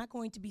 So if it's not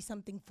going to be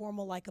something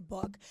formal like a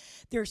book,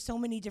 there are so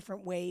many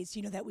different ways,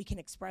 that we can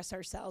express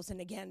ourselves.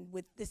 And again,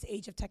 with this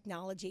age of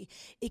technology,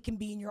 it can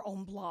be in your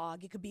own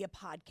blog, it could be a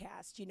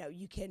podcast,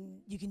 you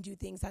can do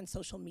things on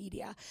social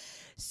media.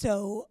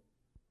 So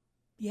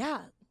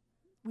yeah,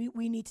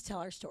 we need to tell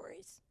our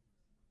stories.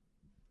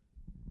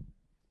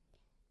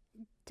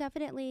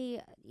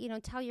 Definitely,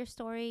 tell your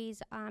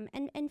stories,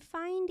 and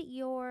find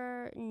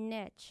your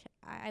niche,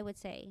 I would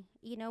say.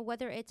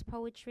 Whether it's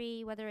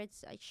poetry, whether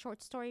it's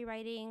short story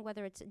writing,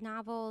 whether it's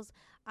novels,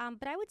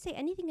 but I would say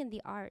anything in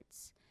the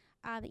arts.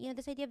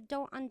 This idea of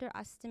don't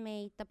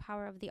underestimate the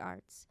power of the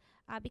arts,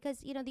 because,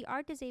 the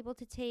art is able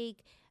to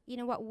take,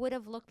 what would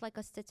have looked like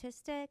a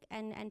statistic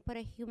and put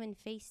a human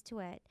face to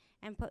it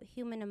and put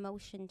human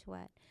emotion to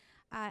it.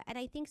 And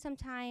I think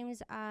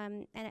sometimes,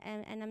 and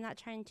I'm not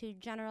trying to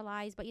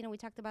generalize, but, we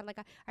talked about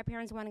our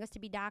parents wanting us to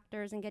be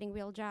doctors and getting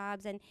real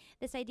jobs. And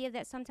this idea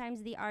that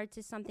sometimes the arts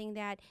is something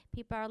that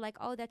people are like,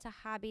 oh, that's a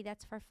hobby,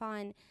 that's for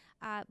fun.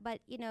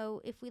 But,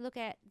 if we look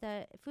at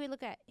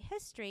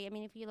history,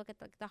 if you look at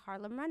the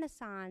Harlem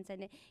Renaissance,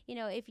 and,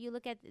 if you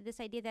look at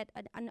this idea that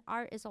an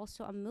art is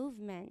also a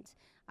movement,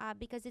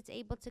 because it's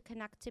able to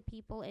connect to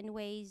people in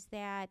ways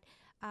that,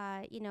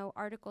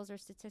 articles or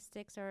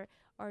statistics or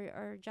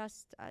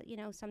just,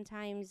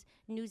 sometimes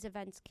news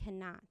events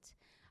cannot.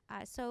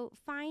 So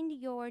find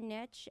your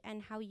niche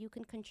and how you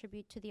can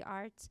contribute to the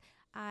arts,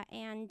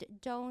 and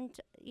don't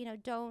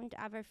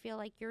ever feel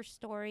like your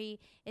story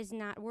is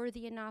not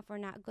worthy enough or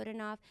not good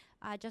enough.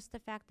 Just the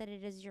fact that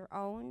it is your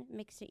own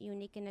makes it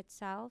unique in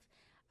itself,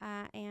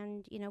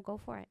 and, go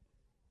for it.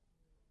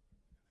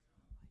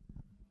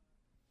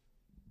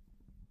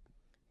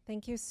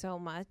 Thank you so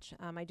much.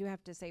 I do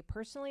have to say,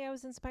 personally, I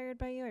was inspired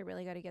by you. I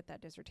really got to get that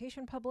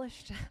dissertation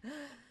published,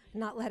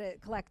 not let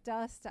it collect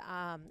dust.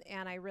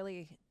 And I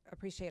really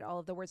appreciate all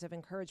of the words of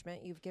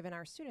encouragement you've given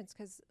our students,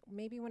 because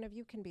maybe one of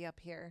you can be up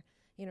here,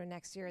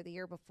 next year, the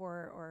year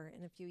before, or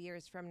in a few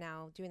years from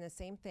now, doing the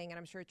same thing. And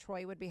I'm sure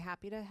Troy would be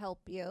happy to help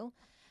you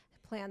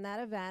plan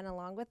that event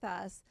along with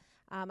us.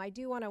 I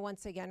do want to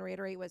once again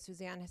reiterate what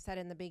Suzanne has said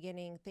in the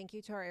beginning. Thank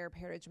you to our Arab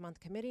Heritage Month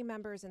committee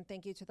members, and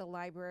thank you to the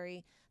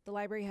library. The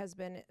library has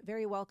been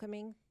very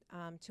welcoming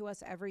to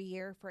us every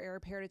year for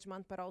Arab Heritage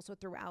Month, but also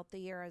throughout the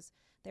year as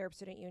the Arab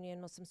Student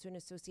Union, Muslim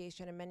Student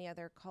Association, and many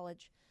other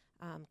college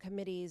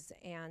committees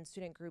and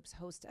student groups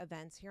host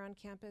events here on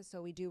campus.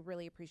 So we do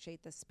really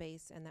appreciate the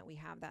space and that we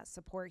have that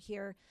support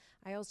here.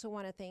 I also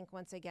want to thank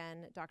once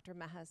again Dr.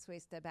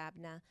 Mustafah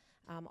Shaabneh,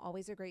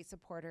 always a great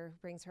supporter,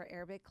 brings her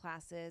Arabic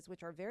classes,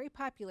 which are very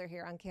popular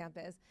here on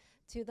campus,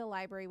 to the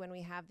library when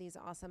we have these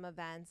awesome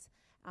events.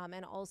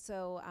 And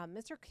also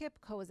Mr. Kip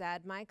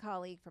Kozad, my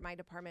colleague from my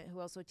department, who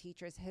also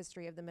teaches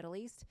history of the Middle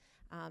East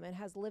and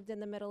has lived in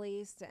the Middle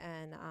East,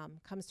 and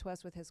comes to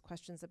us with his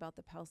questions about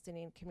the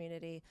Palestinian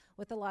community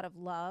with a lot of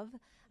love.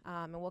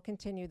 And we'll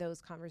continue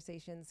those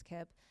conversations,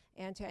 Kip.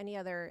 And to any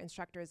other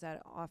instructors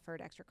that offered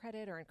extra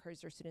credit or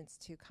encouraged their students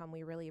to come,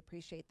 we really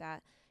appreciate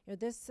that.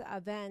 This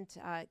event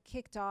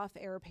kicked off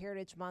Arab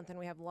Heritage Month, and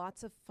we have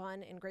lots of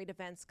fun and great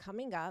events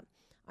coming up.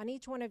 On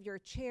each one of your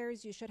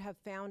chairs, you should have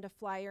found a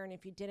flyer, and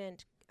if you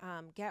didn't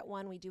get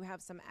one, we do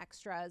have some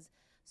extras.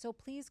 So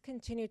please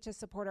continue to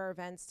support our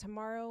events.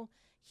 Tomorrow,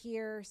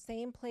 here,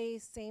 same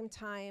place, same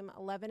time,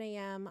 11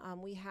 a.m.,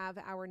 we have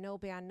our No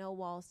Ban, No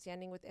Wall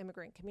Standing with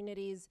Immigrant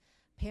Communities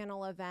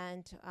panel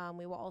event.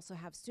 We will also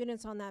have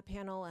students on that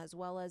panel, as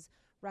well as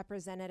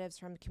representatives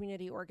from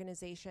community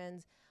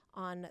organizations.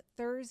 On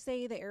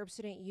Thursday, the Arab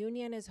Student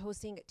Union is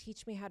hosting a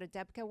Teach Me How to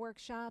Debka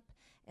workshop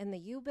in the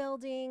U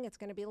building. It's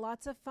going to be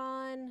lots of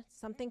fun,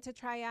 something to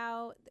try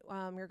out.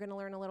 You're going to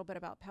learn a little bit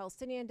about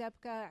Palestinian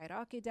Debka,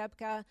 Iraqi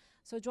Debka.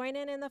 So join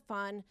in the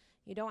fun.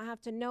 You don't have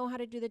to know how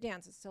to do the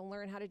dances to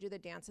learn how to do the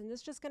dance. And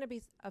it's just going to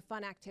be a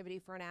fun activity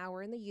for an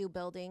hour in the U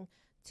building,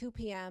 2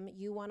 p.m.,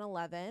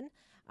 U111.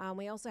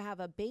 We also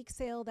have a bake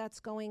sale that's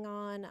going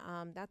on.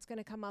 That's going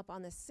to come up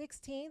on the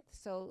 16th.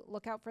 So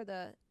look out for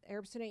the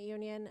Arab Student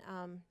Union,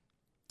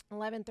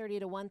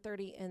 11:30 to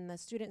 1:30 in the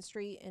Student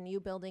Street and U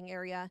Building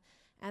area.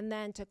 And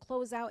then to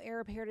close out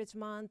Arab Heritage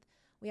Month,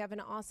 we have an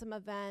awesome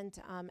event.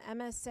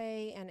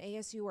 MSA and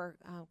ASU are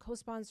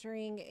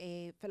co-sponsoring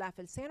a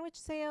falafel sandwich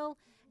sale.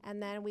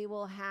 And then we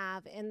will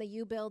have in the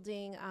U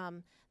Building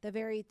the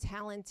very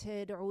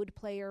talented oud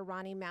player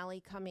Ronnie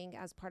Malley coming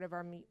as part of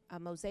our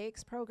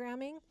Mosaics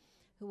programming,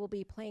 who will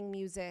be playing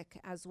music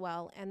as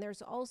well. And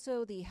there's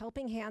also the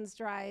Helping Hands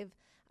Drive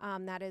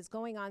that is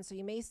going on. So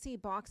you may see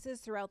boxes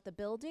throughout the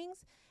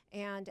buildings,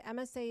 and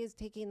MSA is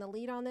taking the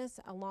lead on this,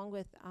 along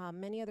with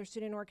many other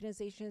student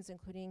organizations,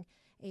 including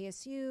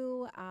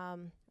ASU.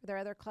 There are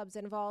other clubs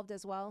involved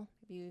as well,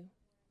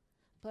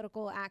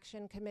 Political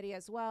Action Committee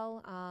as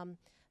well.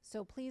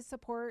 So please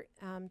support,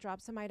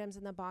 drop some items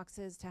in the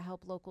boxes to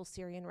help local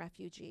Syrian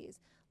refugees.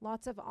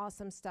 Lots of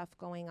awesome stuff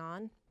going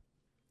on.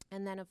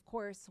 And then, of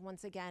course,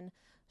 once again,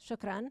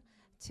 shukran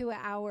to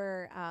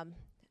our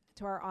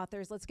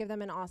authors. Let's give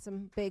them an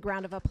awesome big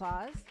round of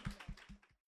applause.